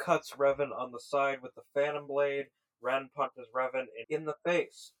 Ren cuts Revan on the side with the Phantom Blade. Ren punches Revan in the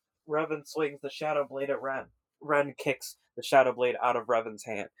face. Revan swings the Shadow Blade at Ren. Ren kicks the Shadow Blade out of Revan's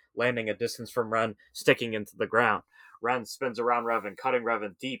hand, landing a distance from Ren, sticking into the ground. Ren spins around Revan, cutting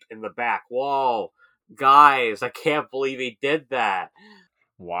Revan deep in the back. Whoa! Guys, I can't believe he did that.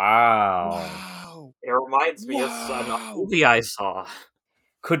 Wow. It reminds me of a movie I saw.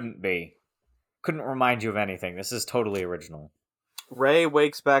 Couldn't be. Couldn't remind you of anything. This is totally original. Ray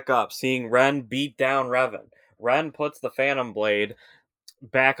wakes back up, seeing Ren beat down Revan. Ren puts the Phantom Blade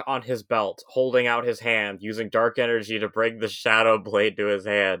back on his belt, holding out his hand, using dark energy to bring the Shadow Blade to his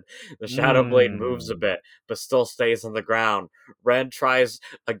hand. The Shadow Blade moves a bit, but still stays on the ground. Ren tries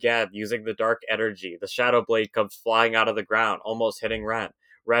again, using the dark energy. The Shadow Blade comes flying out of the ground, almost hitting Ren.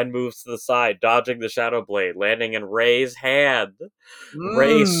 Ren moves to the side, dodging the Shadow Blade, landing in Ray's hand.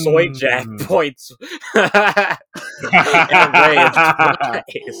 Ray soy jack points. And Ray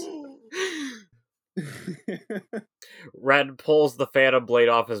is Ren pulls the Phantom Blade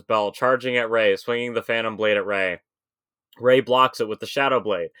off his belt, charging at Ray, swinging the Phantom Blade at Ray. Ray blocks it with the Shadow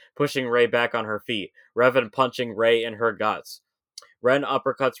Blade, pushing Ray back on her feet. Revan punching Ray in her guts. Ren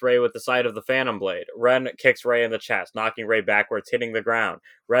uppercuts Ray with the side of the Phantom Blade. Ren kicks Ray in the chest, knocking Ray backwards, hitting the ground.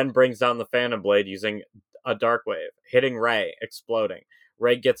 Ren brings down the Phantom Blade using a dark wave, hitting Ray, exploding.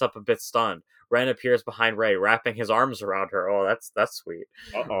 Ray gets up a bit stunned. Ren appears behind Ray, wrapping his arms around her. Oh, that's sweet.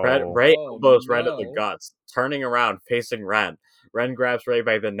 Ray elbows Ren in the guts, turning around, facing Ren. Ren grabs Ray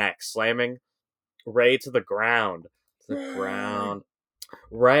by the neck, slamming Ray to the ground. Ren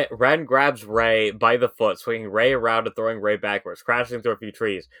grabs Ray by the foot, swinging Ray around and throwing Ray backwards, crashing through a few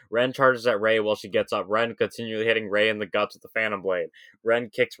trees. Ren charges at Ray while she gets up. Ren continually hitting Ray in the guts with the Phantom Blade. Ren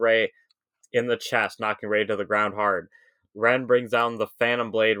kicks Ray in the chest, knocking Ray to the ground hard. Ren brings down the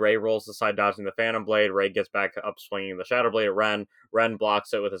Phantom Blade. Ray rolls aside, dodging the Phantom Blade. Ray gets back up, swinging the Shadow Blade at Ren. Ren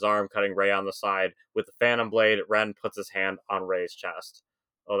blocks it with his arm, cutting Ray on the side. With the Phantom Blade, Ren puts his hand on Ray's chest.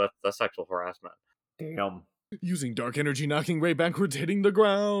 Oh, that's sexual harassment. Damn. Using dark energy, knocking Ray backwards, hitting the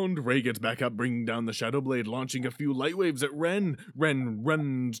ground. Ray gets back up, bringing down the Shadow Blade, launching a few light waves at Ren. Ren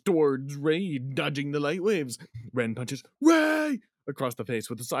runs towards Ray, dodging the light waves. Ren punches Ray across the face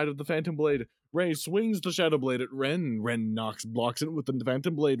with the side of the Phantom Blade. Ray swings the Shadow Blade at Ren. Ren blocks it with the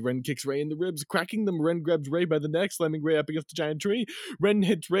Phantom Blade. Ren kicks Ray in the ribs, cracking them. Ren grabs Ray by the neck, slamming Ray up against the giant tree. Ren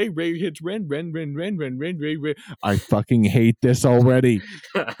hits Ray. Ray hits Ren. Ray. I fucking hate this already.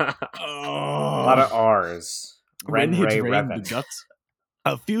 A lot of R's. Ren hits Ray in the guts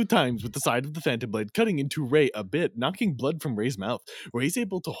a few times with the side of the Phantom Blade, cutting into Ray a bit, knocking blood from Ray's mouth. Ray's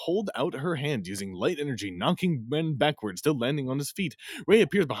able to hold out her hand using light energy, knocking Ren backwards, still landing on his feet. Ray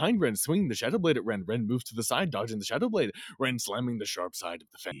appears behind Ren, swinging the Shadow Blade at Ren. Ren moves to the side, dodging the Shadow Blade. Ren slamming the sharp side of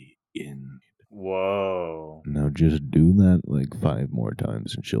the Phantom in. Whoa. Now just do that like 5 more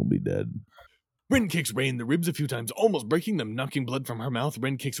times and she'll be dead. Ren kicks Ray in the ribs a few times, almost breaking them, knocking blood from her mouth.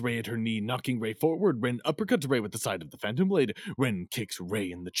 Ren kicks Ray at her knee, knocking Ray forward. Ren uppercuts Ray with the side of the Phantom Blade. Ren kicks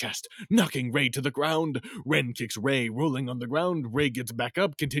Ray in the chest, knocking Ray to the ground. Ren kicks Ray, rolling on the ground. Ray gets back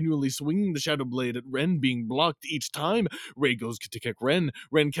up, continually swinging the Shadow Blade at Ren, being blocked each time. Ray goes to kick Ren.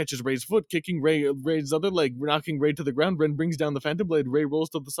 Ren catches Ray's foot, kicking Ray's other leg, knocking Ray to the ground. Ren brings down the Phantom Blade. Ray rolls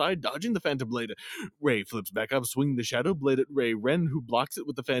to the side, dodging the Phantom Blade. Ray flips back up, swinging the Shadow Blade at Ray. Ren, who blocks it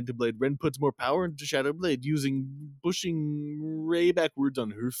with the Phantom Blade. Ren puts more power into Shadow Blade, pushing Ray backwards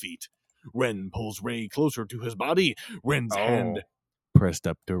on her feet. Ren pulls Ray closer to his body. Ren's hand pressed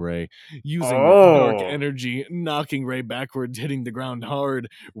up to Ray, using dark energy, knocking Ray backwards, hitting the ground hard.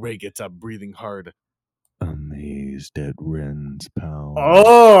 Ray gets up, breathing hard, amazed at Ren's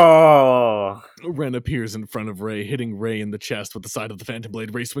power. Ren appears in front of Ray, hitting Ray in the chest with the side of the Phantom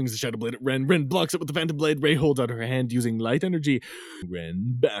Blade. Ray swings the Shadow Blade at Ren. Ren blocks it with the Phantom Blade. Ray holds out her hand, using light energy.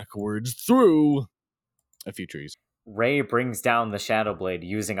 Ren backwards through a few trees. Ray brings down the Shadow Blade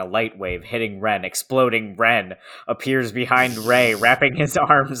using a light wave, hitting Ren. Exploding Ren appears behind Ray, wrapping his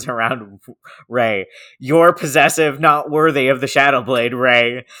arms around Ray. You're possessive, not worthy of the Shadow Blade,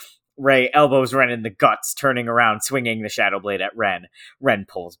 Ray. Ray elbows Ren in the guts, turning around, swinging the Shadow Blade at Ren. Ren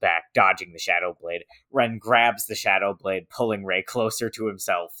pulls back, dodging the Shadow Blade. Ren grabs the Shadow Blade, pulling Ray closer to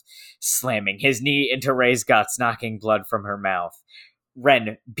himself, slamming his knee into Ray's guts, knocking blood from her mouth.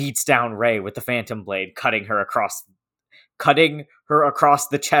 Ren beats down Ray with the Phantom Blade, cutting her across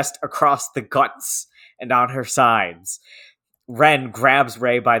the chest, across the guts, and on her sides. Ren grabs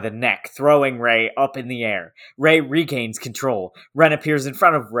Ray by the neck, throwing Ray up in the air. Ray regains control. Ren appears in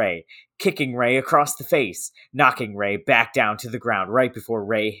front of Ray, kicking Ray across the face, knocking Ray back down to the ground right before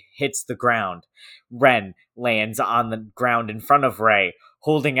Ray hits the ground. Ren lands on the ground in front of Ray,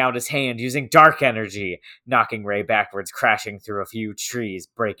 holding out his hand using dark energy, knocking Ray backwards, crashing through a few trees,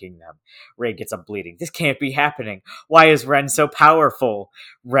 breaking them. Ray gets up bleeding. This can't be happening. Why is Ren so powerful?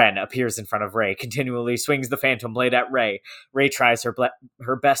 Ren appears in front of Ray, continually swings the Phantom Blade at Ray. Ray tries her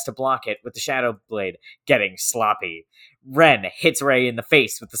best to block it with the Shadow Blade, getting sloppy. Ren hits Ray in the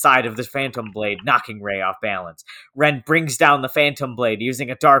face with the side of the Phantom Blade, knocking Ray off balance. Ren brings down the Phantom Blade using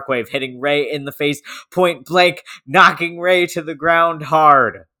a dark wave, hitting Ray in the face point blank, knocking Ray to the ground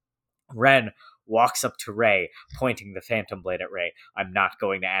hard. Ren walks up to Ray, pointing the Phantom Blade at Ray. I'm not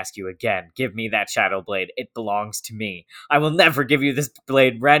going to ask you again. Give me that Shadow Blade. It belongs to me. I will never give you this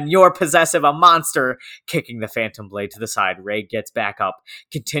blade, Ren. You're possessive, a monster. Kicking the Phantom Blade to the side, Ray gets back up,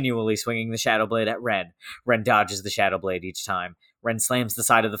 continually swinging the Shadow Blade at Ren. Ren dodges the Shadow Blade each time. Ren slams the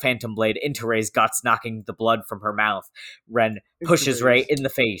side of the Phantom Blade into Ray's guts, knocking the blood from her mouth. Ren pushes Ray in the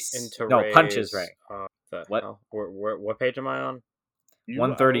face. Punches Ray. What? What page am I on?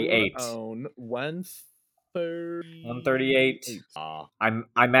 138. 138.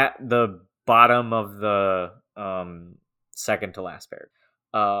 I'm at the bottom of the second to last paragraph.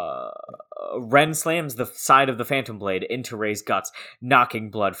 Ren slams the side of the Phantom Blade into Ray's guts, knocking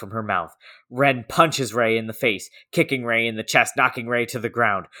blood from her mouth. Ren punches Ray in the face, kicking Ray in the chest, knocking Ray to the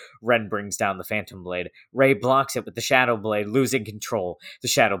ground. Ren brings down the Phantom Blade. Ray blocks it with the Shadow Blade, losing control. The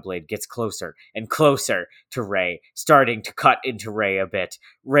Shadow Blade gets closer and closer to Ray, starting to cut into Ray a bit.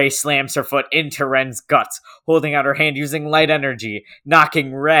 Ray slams her foot into Ren's guts, holding out her hand using light energy,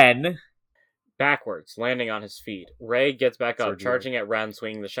 knocking Ren backwards, landing on his feet. Ray gets back up, charging at Ren,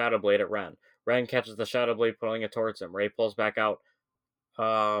 swinging the Shadow Blade at Ren. Ren catches the Shadow Blade, pulling it towards him. Ray pulls back out.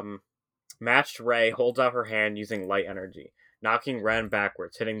 Matched Ray holds out her hand using light energy, knocking Ren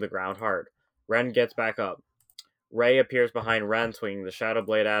backwards, hitting the ground hard. Ren gets back up. Ray appears behind Ren, swinging the Shadow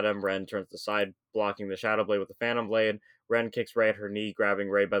Blade at him. Ren turns to the side, blocking the Shadow Blade with the Phantom Blade. Ren kicks Ray at her knee,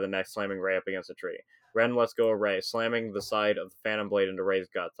 grabbing Ray by the neck, slamming Ray up against a tree. Ren lets go of Ray, slamming the side of the Phantom Blade into Ray's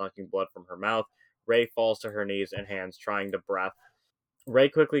guts, knocking blood from her mouth. Ray falls to her knees and hands, trying to breath. Ray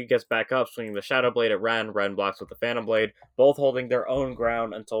quickly gets back up, swinging the Shadow Blade at Ren. Ren blocks with the Phantom Blade, both holding their own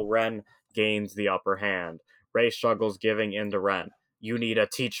ground until Ren gains the upper hand. Ray struggles, giving in to Ren. You need a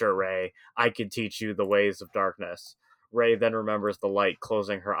teacher, Ray. I can teach you the ways of darkness. Ray then remembers the light,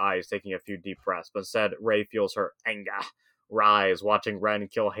 closing her eyes, taking a few deep breaths. But instead, Ray feels her anger rise, watching Ren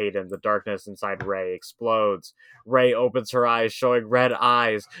kill Hayden. The darkness inside Ray explodes. Ray opens her eyes, showing red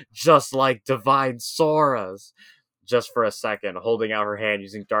eyes, just like Divine Sora's. Just for a second, holding out her hand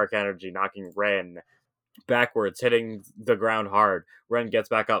using dark energy, knocking Ren backwards, hitting the ground hard. Ren gets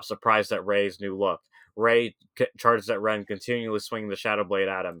back up, surprised at Ray's new look. Ray charges at Ren, continually swinging the Shadow Blade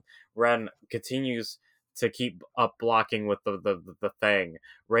at him. Ren continues to keep up blocking with the thing.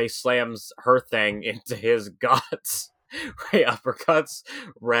 Ray slams her thing into his guts. Ray uppercuts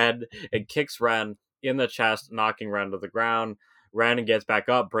Ren and kicks Ren in the chest, knocking Ren to the ground. Ren gets back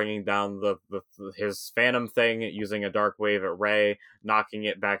up, bringing down his Phantom thing, using a Dark Wave at Ray, knocking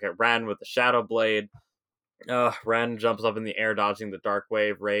it back at Ren with the Shadow Blade. Ren jumps up in the air, dodging the Dark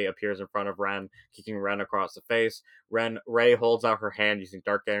Wave. Ray appears in front of Ren, kicking Ren across the face. Ray holds out her hand using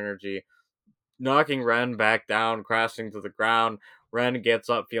Dark Energy, knocking Ren back down, crashing to the ground. Ren gets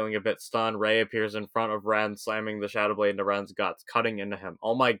up, feeling a bit stunned. Ray appears in front of Ren, slamming the Shadow Blade into Ren's guts, cutting into him.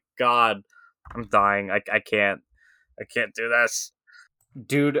 Oh my god. I'm dying. I can't do this.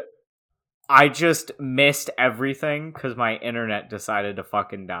 Dude, I just missed everything because my internet decided to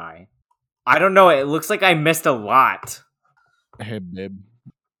fucking die. I don't know, it looks like I missed a lot. Hey, babe.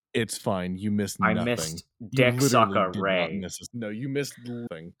 It's fine. You missed I nothing. missed You Dick literally Sucker did Ray. not miss this. No, you missed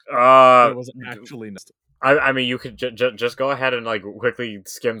nothing. Uh, It was actually nothing. I mean, you could just go ahead and like quickly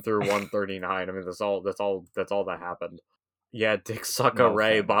skim through 139. I mean, that's all that happened. Yeah, Dick Sucker No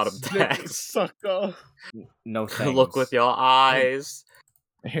Ray thanks. bottom Dick text. sucker. No thanks. Look with your eyes.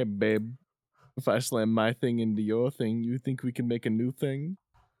 Hey, babe. If I slam my thing into your thing, you think we can make a new thing?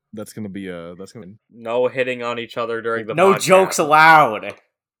 That's gonna be No hitting on each other during the No podcast. jokes allowed.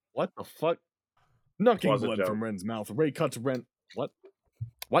 What the fuck? Knocking Was a blood joke. from Ren's mouth. Ray cuts Ren. What?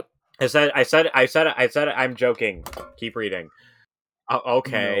 I said it. I'm joking. Keep reading.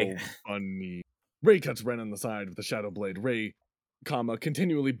 Okay. No, funny. Ray cuts Ren on the side with the Shadow Blade. Ray,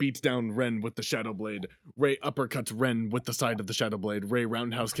 continually beats down Ren with the Shadow Blade. Ray uppercuts Ren with the side of the Shadow Blade. Ray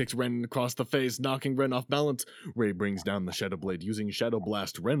roundhouse kicks Ren across the face, knocking Ren off balance. Ray brings down the Shadow Blade using Shadow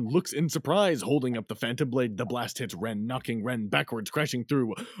Blast. Ren looks in surprise, holding up the Phantom Blade. The blast hits Ren, knocking Ren backwards, crashing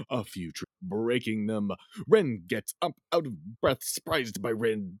through a few trees, breaking them. Ren gets up out of breath, surprised by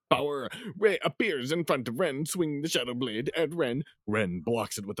Ren's power. Ray appears in front of Ren, swinging the Shadow Blade at Ren. Ren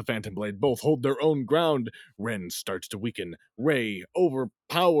blocks it with the Phantom Blade. Both hold their own ground. Ren starts to weaken. Ray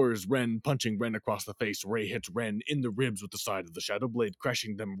overpowers Ren, punching Ren across the face. Ray hits Ren in the ribs with the side of the Shadow Blade,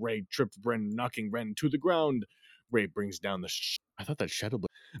 crashing them. Ray trips Ren, knocking Ren to the ground. Ray brings down I thought that Shadow Blade...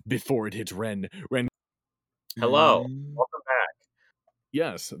 Before it hits Ren... Hello. Welcome back.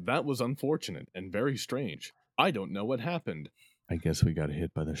 Yes, that was unfortunate and very strange. I don't know what happened. I guess we got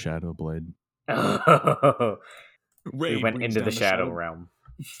hit by the Shadow Blade. Ray We went brings into down the Shadow Realm.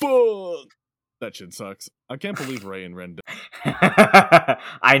 Fuck! That shit sucks. I can't believe Ray and Ren did.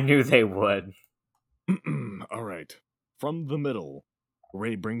 I knew they would. Alright. From the middle.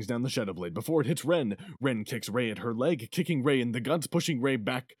 Ray brings down the Shadow Blade. Before it hits Ren, Ren kicks Ray at her leg, kicking Ray in the guts, pushing Ray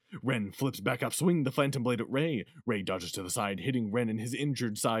back. Ren flips back up, swinging the Phantom Blade at Ray. Ray dodges to the side, hitting Ren in his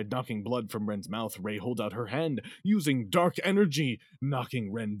injured side, knocking blood from Ren's mouth. Ray holds out her hand, using Dark Energy,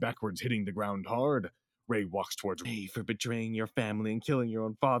 knocking Ren backwards, hitting the ground hard. Ray walks towards Ray for betraying your family and killing your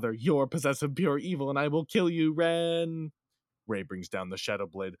own father. You're possessive pure evil, and I will kill you, Ren. Ray brings down the Shadow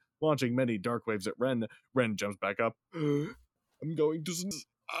Blade, launching many dark waves at Ren. Ren jumps back up. I'm going to...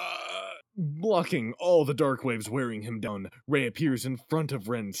 blocking all the dark waves, wearing him down. Ray appears in front of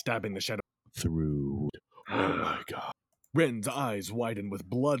Ren, stabbing the Shadow through. Oh my god. Ren's eyes widen with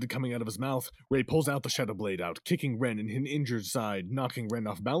blood coming out of his mouth. Ray pulls out the Shadow Blade out, kicking Ren in his injured side, knocking Ren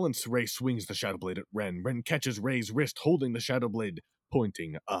off balance. Ray swings the Shadow Blade at Ren. Ren catches Ray's wrist, holding the Shadow Blade,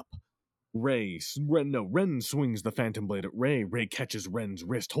 pointing up. Ren swings the Phantom Blade at Ray. Ray catches Ren's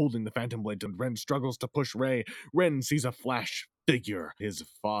wrist, holding the Phantom Blade, and Ren struggles to push Ray. Ren sees a flash figure, his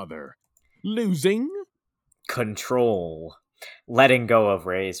father. Losing control. Letting go of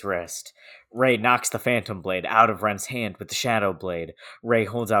Ray's wrist. Ray knocks the Phantom Blade out of Ren's hand with the Shadow Blade. Ray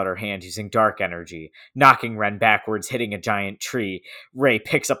holds out her hand using Dark Energy, knocking Ren backwards, hitting a giant tree. Ray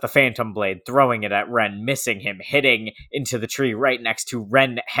picks up the Phantom Blade, throwing it at Ren, missing him, hitting into the tree right next to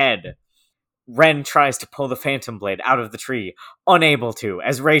Ren head. Ren tries to pull the Phantom Blade out of the tree, unable to,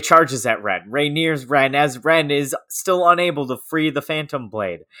 as Ray charges at Ren. Ray nears Ren as Ren is still unable to free the Phantom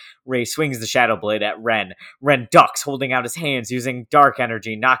Blade. Ray swings the Shadow Blade at Ren. Ren ducks, holding out his hands using Dark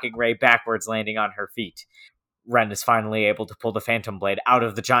Energy, knocking Ray backwards, landing on her feet. Ren is finally able to pull the Phantom Blade out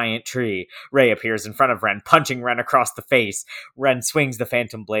of the giant tree. Ray appears in front of Ren, punching Ren across the face. Ren swings the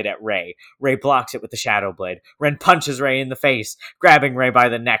Phantom Blade at Ray. Ray blocks it with the Shadow Blade. Ren punches Ray in the face, grabbing Ray by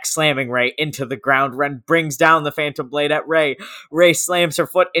the neck, slamming Ray into the ground. Ren brings down the Phantom Blade at Ray. Ray slams her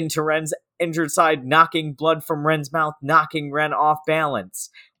foot into Ren's injured side, knocking blood from Ren's mouth, knocking Ren off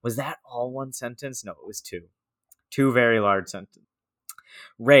balance. Was that all one sentence? No, it was two. Two very large sentences.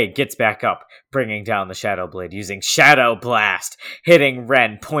 Ray gets back up, bringing down the Shadow Blade using Shadow Blast, hitting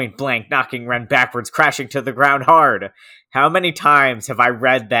Ren point blank, knocking Ren backwards, crashing to the ground hard. How many times have I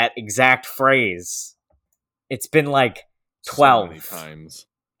read that exact phrase? It's been like 12. So many times.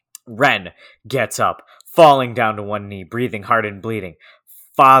 Ren gets up, falling down to one knee, breathing hard and bleeding.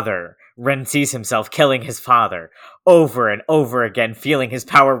 Father, Ren sees himself killing his father, over and over again, feeling his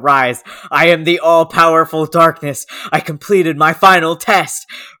power rise. I am the all-powerful darkness. I completed my final test.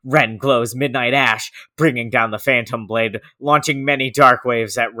 Ren glows midnight ash, bringing down the Phantom Blade, launching many dark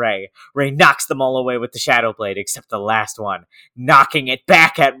waves at Ray. Ray knocks them all away with the Shadow Blade, except the last one, knocking it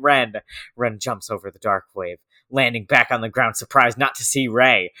back at Ren. Ren jumps over the dark wave, landing back on the ground, surprised not to see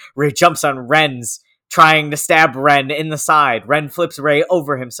Ray. Ray jumps on Ren's, trying to stab Ren in the side. Ren flips Ray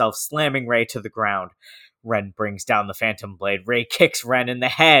over himself, slamming Ray to the ground. Ren brings down the Phantom Blade. Ray kicks Ren in the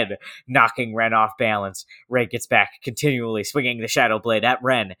head, knocking Ren off balance. Ray gets back, continually swinging the Shadow Blade at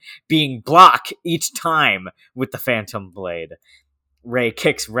Ren, being blocked each time with the Phantom Blade. Ray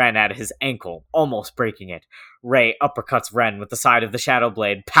kicks Ren at his ankle, almost breaking it. Ray uppercuts Ren with the side of the Shadow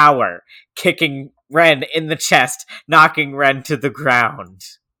Blade. Power! Kicking Ren in the chest, knocking Ren to the ground.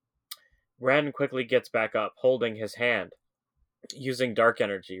 Ren quickly gets back up, holding his hand, using dark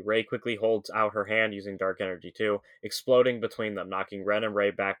energy. Ray quickly holds out her hand, using dark energy too, exploding between them, knocking Ren and Ray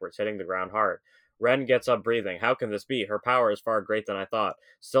backwards, hitting the ground hard. Ren gets up, breathing. How can this be? Her power is far greater than I thought.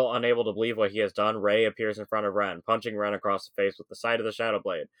 Still unable to believe what he has done, Ray appears in front of Ren, punching Ren across the face with the side of the Shadow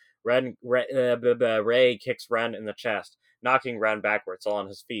Blade. Ray kicks Ren in the chest, knocking Ren backwards, all on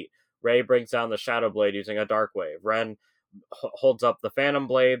his feet. Ray brings down the Shadow Blade using a Dark Wave. Ren holds up the Phantom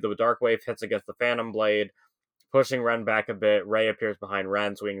Blade. The Dark Wave hits against the Phantom Blade, pushing Ren back a bit. Ray appears behind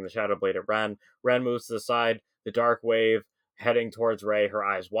Ren, swinging the Shadow Blade at Ren. Ren moves to the side. The Dark Wave heading towards Ray. Her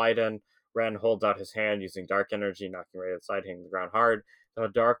eyes widen. Ren holds out his hand using Dark Energy, knocking Ray to the side, hitting the ground hard. The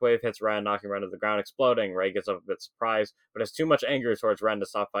Dark Wave hits Ren, knocking Ren to the ground, exploding. Ray gets up a bit surprised, but has too much anger towards Ren to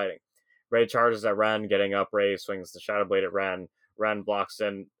stop fighting. Ray charges at Ren, getting up. Ray swings the Shadow Blade at Ren. Ren blocks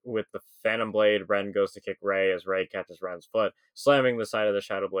in with the Phantom Blade. Ren goes to kick Ray as Ray catches Ren's foot, slamming the side of the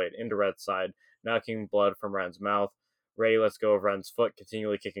Shadow Blade into Ren's side, knocking blood from Ren's mouth. Ray lets go of Ren's foot,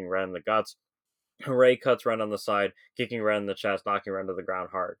 continually kicking Ren in the guts. Ray cuts Ren on the side, kicking Ren in the chest, knocking Ren to the ground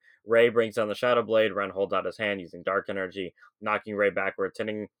hard. Ray brings down the Shadow Blade. Ren holds out his hand using Dark Energy, knocking Ray backwards,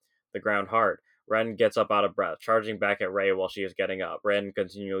 hitting the ground hard. Ren gets up out of breath, charging back at Ray while she is getting up. Ren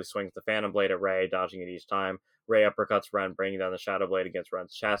continually swings the Phantom Blade at Ray, dodging it each time. Ray uppercuts Ren, bringing down the Shadow Blade against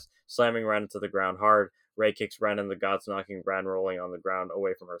Ren's chest, slamming Ren to the ground hard. Ray kicks Ren in the guts, knocking Ren rolling on the ground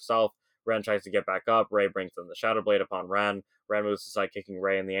away from herself. Ren tries to get back up. Ray brings down the Shadow Blade upon Ren. Ren moves aside, kicking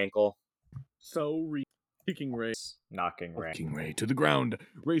Ray in the ankle. Kicking Ray. Knocking Ray. Kicking Ray to the ground.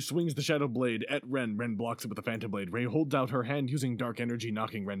 Ray swings the Shadow Blade at Ren. Ren blocks it with the Phantom Blade. Ray holds out her hand using Dark Energy,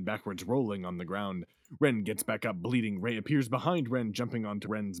 knocking Ren backwards, rolling on the ground. Ren gets back up, bleeding. Ray appears behind Ren, jumping onto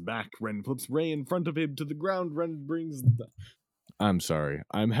Ren's back. Ren flips Ray in front of him to the ground. Ren brings the... I'm sorry.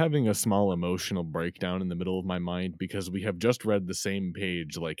 I'm having a small emotional breakdown in the middle of my mind because we have just read the same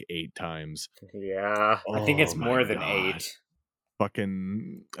page like 8 times. Yeah. I think it's Oh my more than God. 8.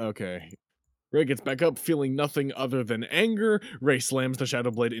 Fucking... Okay. Ray gets back up, feeling nothing other than anger. Ray slams the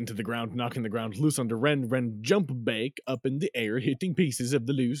Shadow Blade into the ground, knocking the ground loose under Ren. Ren jump back up in the air, hitting pieces of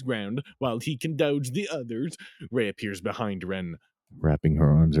the loose ground while he can dodge the others. Ray appears behind Ren, wrapping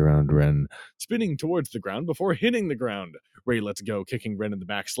her arms around Ren, spinning towards the ground before hitting the ground. Ray lets go, kicking Ren in the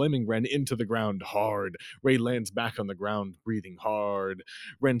back, slamming Ren into the ground hard. Ray lands back on the ground, breathing hard.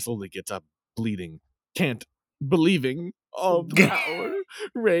 Ren slowly gets up, bleeding, believing all the power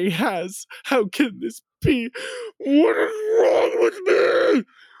Ray has. How can this be? What is wrong with me?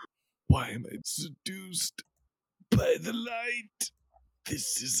 Why am I seduced by the light?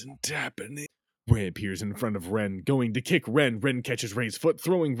 This isn't happening. Ray appears in front of Ren, going to kick Ren. Ren catches Ray's foot,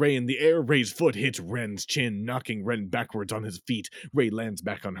 throwing Ray in the air. Ray's foot hits Ren's chin, knocking Ren backwards on his feet. Ray lands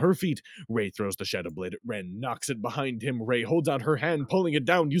back on her feet. Ray throws the Shadow Blade at Ren, knocks it behind him. Ray holds out her hand, pulling it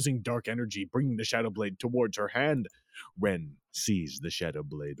down using Dark Energy, bringing the Shadow Blade towards her hand. Ren sees the Shadow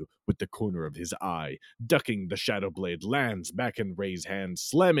Blade with the corner of his eye. Ducking the Shadow Blade, lands back in Ray's hand,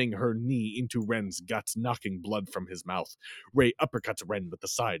 slamming her knee into Ren's guts, knocking blood from his mouth. Ray uppercuts Ren with the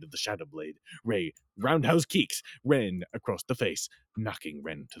side of the Shadow Blade. Ray roundhouse kicks Ren across the face, knocking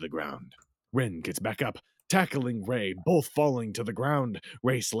Ren to the ground. Ren gets back up, tackling Ray, both falling to the ground.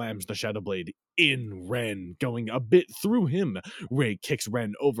 Ray slams the Shadow Blade in Ren, going a bit through him. Ray kicks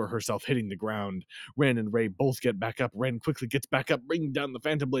Ren over herself, hitting the ground. Ren and Ray both get back up. Ren quickly gets back up, bringing down the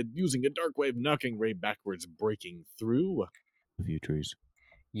Phantom Blade, using a Dark Wave, knocking Ray backwards, breaking through a few trees.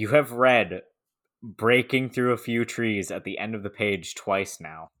 You have read breaking through a few trees at the end of the page twice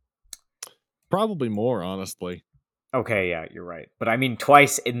now. Probably more, honestly. Okay, yeah, you're right. But I mean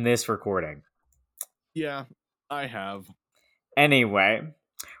twice in this recording. Yeah, I have. Anyway,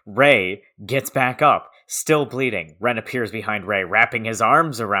 Ray gets back up, Still bleeding, Ren appears behind Rey, wrapping his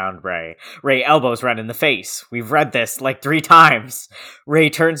arms around Rey. Rey elbows Ren in the face. We've read this like 3 times. Rey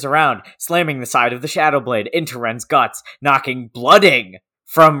turns around, slamming the side of the Shadow Blade into Ren's guts, knocking blooding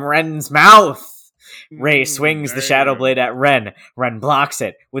from Ren's mouth. Rey swings the Shadow Blade at Ren. Ren blocks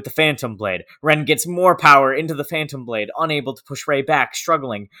it with the Phantom Blade. Ren gets more power into the Phantom Blade, unable to push Rey back,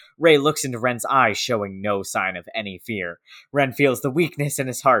 struggling. Rey looks into Ren's eyes, showing no sign of any fear. Ren feels the weakness in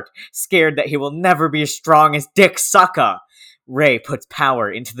his heart, scared that he will never be as strong as Dick Sucka. Rey puts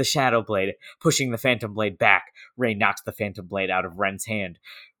power into the Shadow Blade, pushing the Phantom Blade back. Rey knocks the Phantom Blade out of Ren's hand.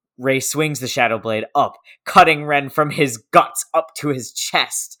 Rey swings the Shadow Blade up, cutting Ren from his guts up to his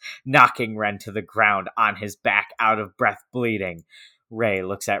chest, knocking Ren to the ground on his back, out of breath, bleeding. Rey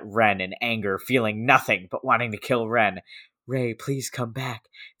looks at Ren in anger, feeling nothing but wanting to kill Ren. Rey, please come back.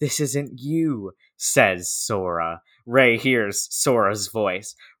 This isn't you, says Sora. Rey hears Sora's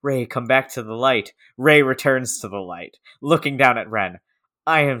voice. Rey, come back to the light. Rey returns to the light, looking down at Ren.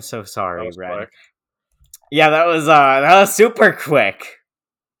 I am so sorry, Ren. Quick. Yeah, that was super quick.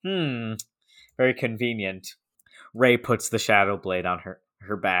 Very convenient. Rey puts the Shadow Blade on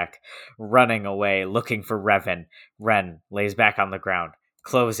her back, running away, looking for Revan. Ren lays back on the ground,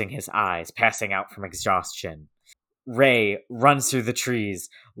 closing his eyes, passing out from exhaustion. Rey runs through the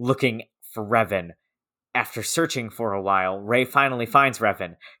trees, looking for Revan. After searching for a while, Rey finally finds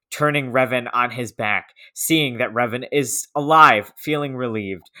Revan, turning Revan on his back, seeing that Revan is alive, feeling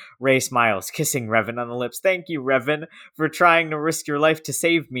relieved. Rey smiles, kissing Revan on the lips. Thank you, Revan, for trying to risk your life to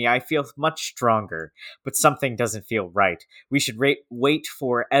save me. I feel much stronger, but something doesn't feel right. We should wait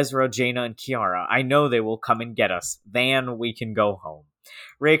for Ezra, Jaina, and Kiara. I know they will come and get us. Then we can go home.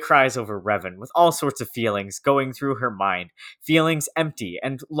 Rey cries over Revan, with all sorts of feelings going through her mind. Feelings empty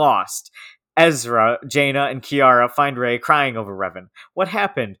and lost. Ezra, Jaina, and Kiara find Rey crying over Revan. What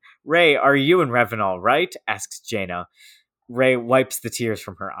happened? Rey, are you and Revan all right? Asks Jaina. Rey wipes the tears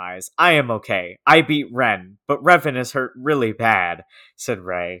from her eyes. I am okay. I beat Ren, but Revan is hurt really bad, said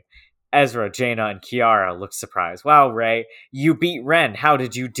Rey. Ezra, Jaina, and Kiara look surprised. Wow, Rey, you beat Ren. How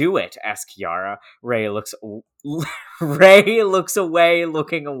did you do it? Asks Kiara. Rey looks away,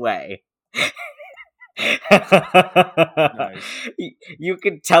 looking away. Nice. You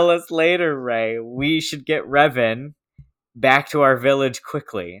can tell us later, Rey. We should get Revan back to our village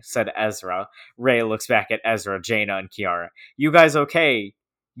quickly, said Ezra. Rey looks back at Ezra, Jaina, and Kiara. You guys okay?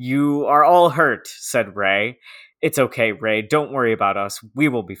 You are all hurt, said Rey. It's okay, Rey. Don't worry about us. We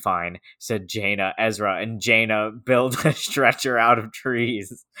will be fine, said Jaina. Ezra and Jaina build a stretcher out of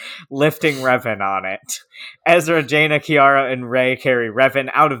trees, lifting Revan on it. Ezra, Jaina, Kiara, and Rey carry Revan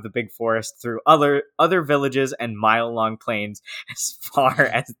out of the big forest through other villages and mile-long plains as far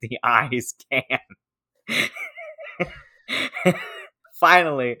as the eyes can.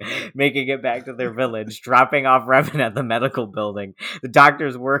 Finally, making it back to their village, dropping off Revan at the medical building. The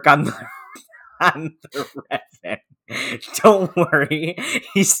doctors work on the Revan. Don't worry,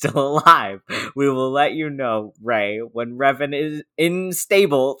 he's still alive. We will let you know, Rey, when Revan is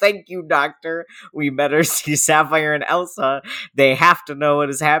unstable. Thank you, Doctor. We better see Sapphire and Elsa. They have to know what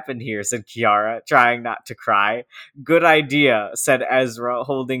has happened here, said Kiara, trying not to cry. Good idea, said Ezra,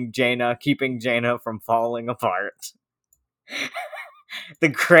 holding Jaina, keeping Jaina from falling apart. The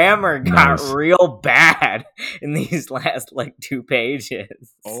grammar got real bad in these last, 2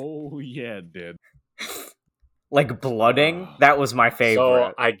 pages. Oh, yeah, it did. Blooding? That was my favorite.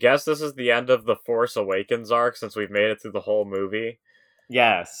 So, I guess this is the end of the Force Awakens arc, since we've made it through the whole movie.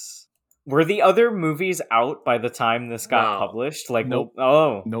 Yes. Were the other movies out by the time this got published? Nope.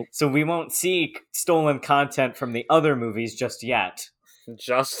 Nope. So we won't see stolen content from the other movies just yet.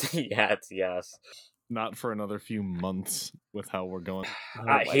 Just yet, yes. Not for another few months with how we're going.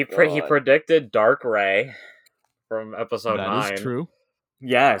 He predicted Dark Rey from episode 9. That is true.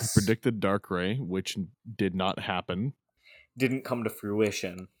 Yes. He predicted Dark Rey, which did not happen. Didn't come to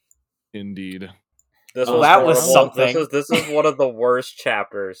fruition. Indeed. This was something. This is one of the worst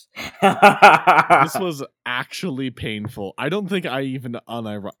chapters. This was actually painful. I don't think I even I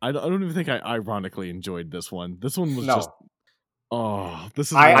don't even think I ironically enjoyed this one. This one was just. Oh,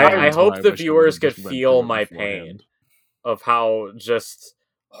 this is. I hope the viewers could feel my pain of how just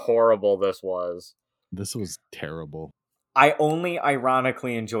horrible this was. This was terrible. I only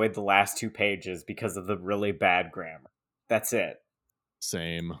ironically enjoyed the last 2 pages because of the really bad grammar. That's it.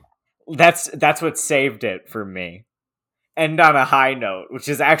 Same. That's what saved it for me. End on a high note, which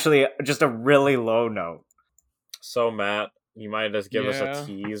is actually just a really low note. So, Matt, you might just give us a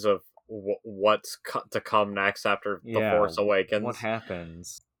tease of what's to come next after The Force Awakens. What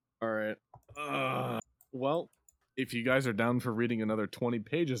happens? All right. Well, if you guys are down for reading another 20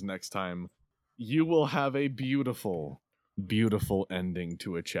 pages next time, you will have a beautiful, beautiful ending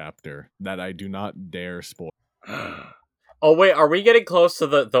to a chapter that I do not dare spoil. Oh wait, are we getting close to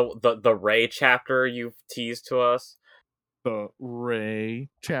the Ray chapter you've teased to us? The Ray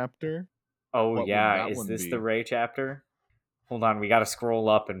chapter? Oh, What would yeah. that Is one this be? the Ray chapter? Hold on. We got to scroll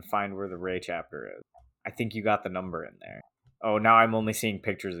up and find where the Ray chapter is. I think you got the number in there. Oh, now I'm only seeing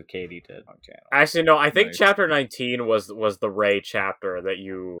pictures of Katie to channel. Actually, no. I think Nice. chapter 19 was the Ray chapter that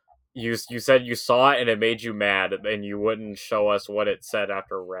you said you saw it and it made you mad and you wouldn't show us what it said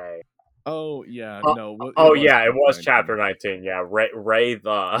after Ray. Oh, yeah. Oh, No. Oh yeah, it was chapter 19. Yeah, Ray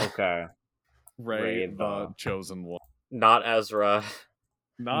the Okay. Ray, Ray the the- chosen one. not Ezra.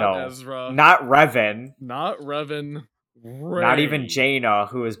 Not No. Ezra. Not Revan. Not Revan. Ray. Not even Jaina,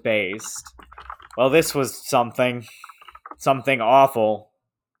 who is based. Well, this was something awful.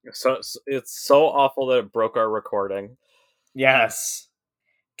 So it's so awful that it broke our recording. Yes.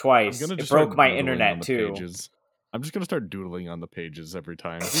 I'm Twice. gonna It just broke start my doodling on internet the too. pages. I'm just gonna start doodling on the pages every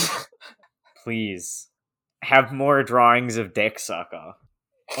time. Please. Have more drawings of Dick Sucker.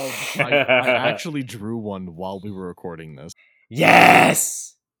 Oh, I actually drew one while we were recording this.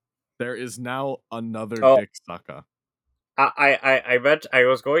 Yes! There is now another Oh. Dick Sucker. I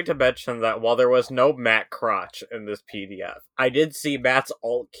was going to mention that while there was no Matt Crotch in this PDF, I did see Matt's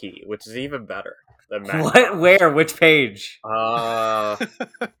alt key, which is even better than Matt. What? Crotch. Where? Which page?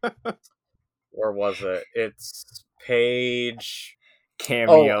 Where was it? It's page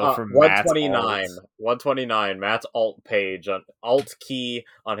Cameo from Matt's 129. alt. 129. Matt's alt page on alt key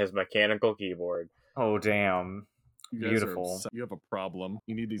on his mechanical keyboard. Oh, damn. You guys are Beautiful. upset. You have a problem.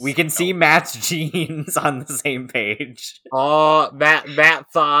 You need these. We can see Matt's jeans on the same page. Oh,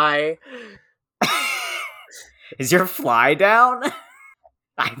 Matt thigh. Is your fly down?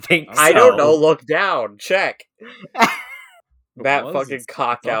 I think so. I don't know. Look down. Check. Matt was. fucking It's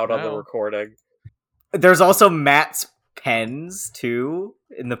cock up out on the now. recording. There's also Matt's pens, too,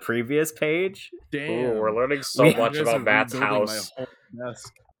 in the previous page. Damn. Ooh, we're learning so We- much You guys about are Matt's rebuilding my house. whole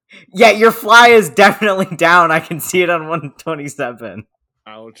desk. Yeah, your fly is definitely down. I can see it on 127.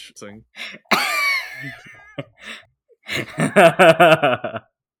 Ouch. Sing.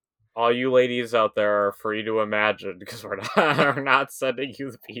 All you ladies out there are free to imagine because we're not sending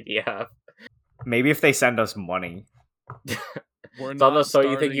you the PDF. Maybe if they send us money. We're It's on the not So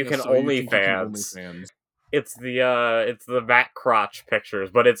You Think starting You a Can So You Think You Can OnlyFans. OnlyFans. It's the Matt Crotch pictures,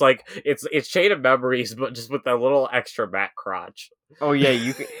 but it's like it's Chain of Memories, but just with that little extra Matt Crotch. Oh yeah,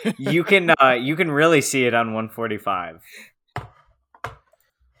 you can really see it on 145.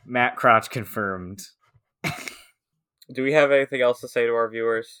 Matt Crotch confirmed. Do we have anything else to say to our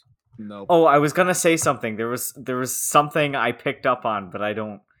viewers? Nope. Oh, I was gonna say something. There was something I picked up on, but I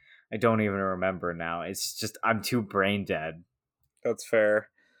don't even remember now. It's just I'm too brain dead. That's fair.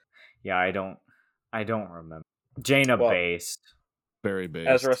 Yeah, I don't remember. Jaina Well, based. Very based.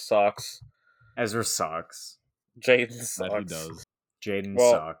 Ezra sucks. Ezra sucks. Jaden That he sucks. does. Jaden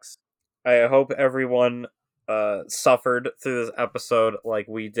Well, sucks. I hope everyone suffered through this episode like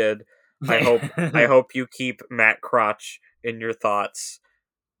we did. I hope you keep Matt Crotch in your thoughts,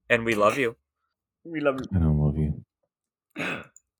 and we love you. we love you. I don't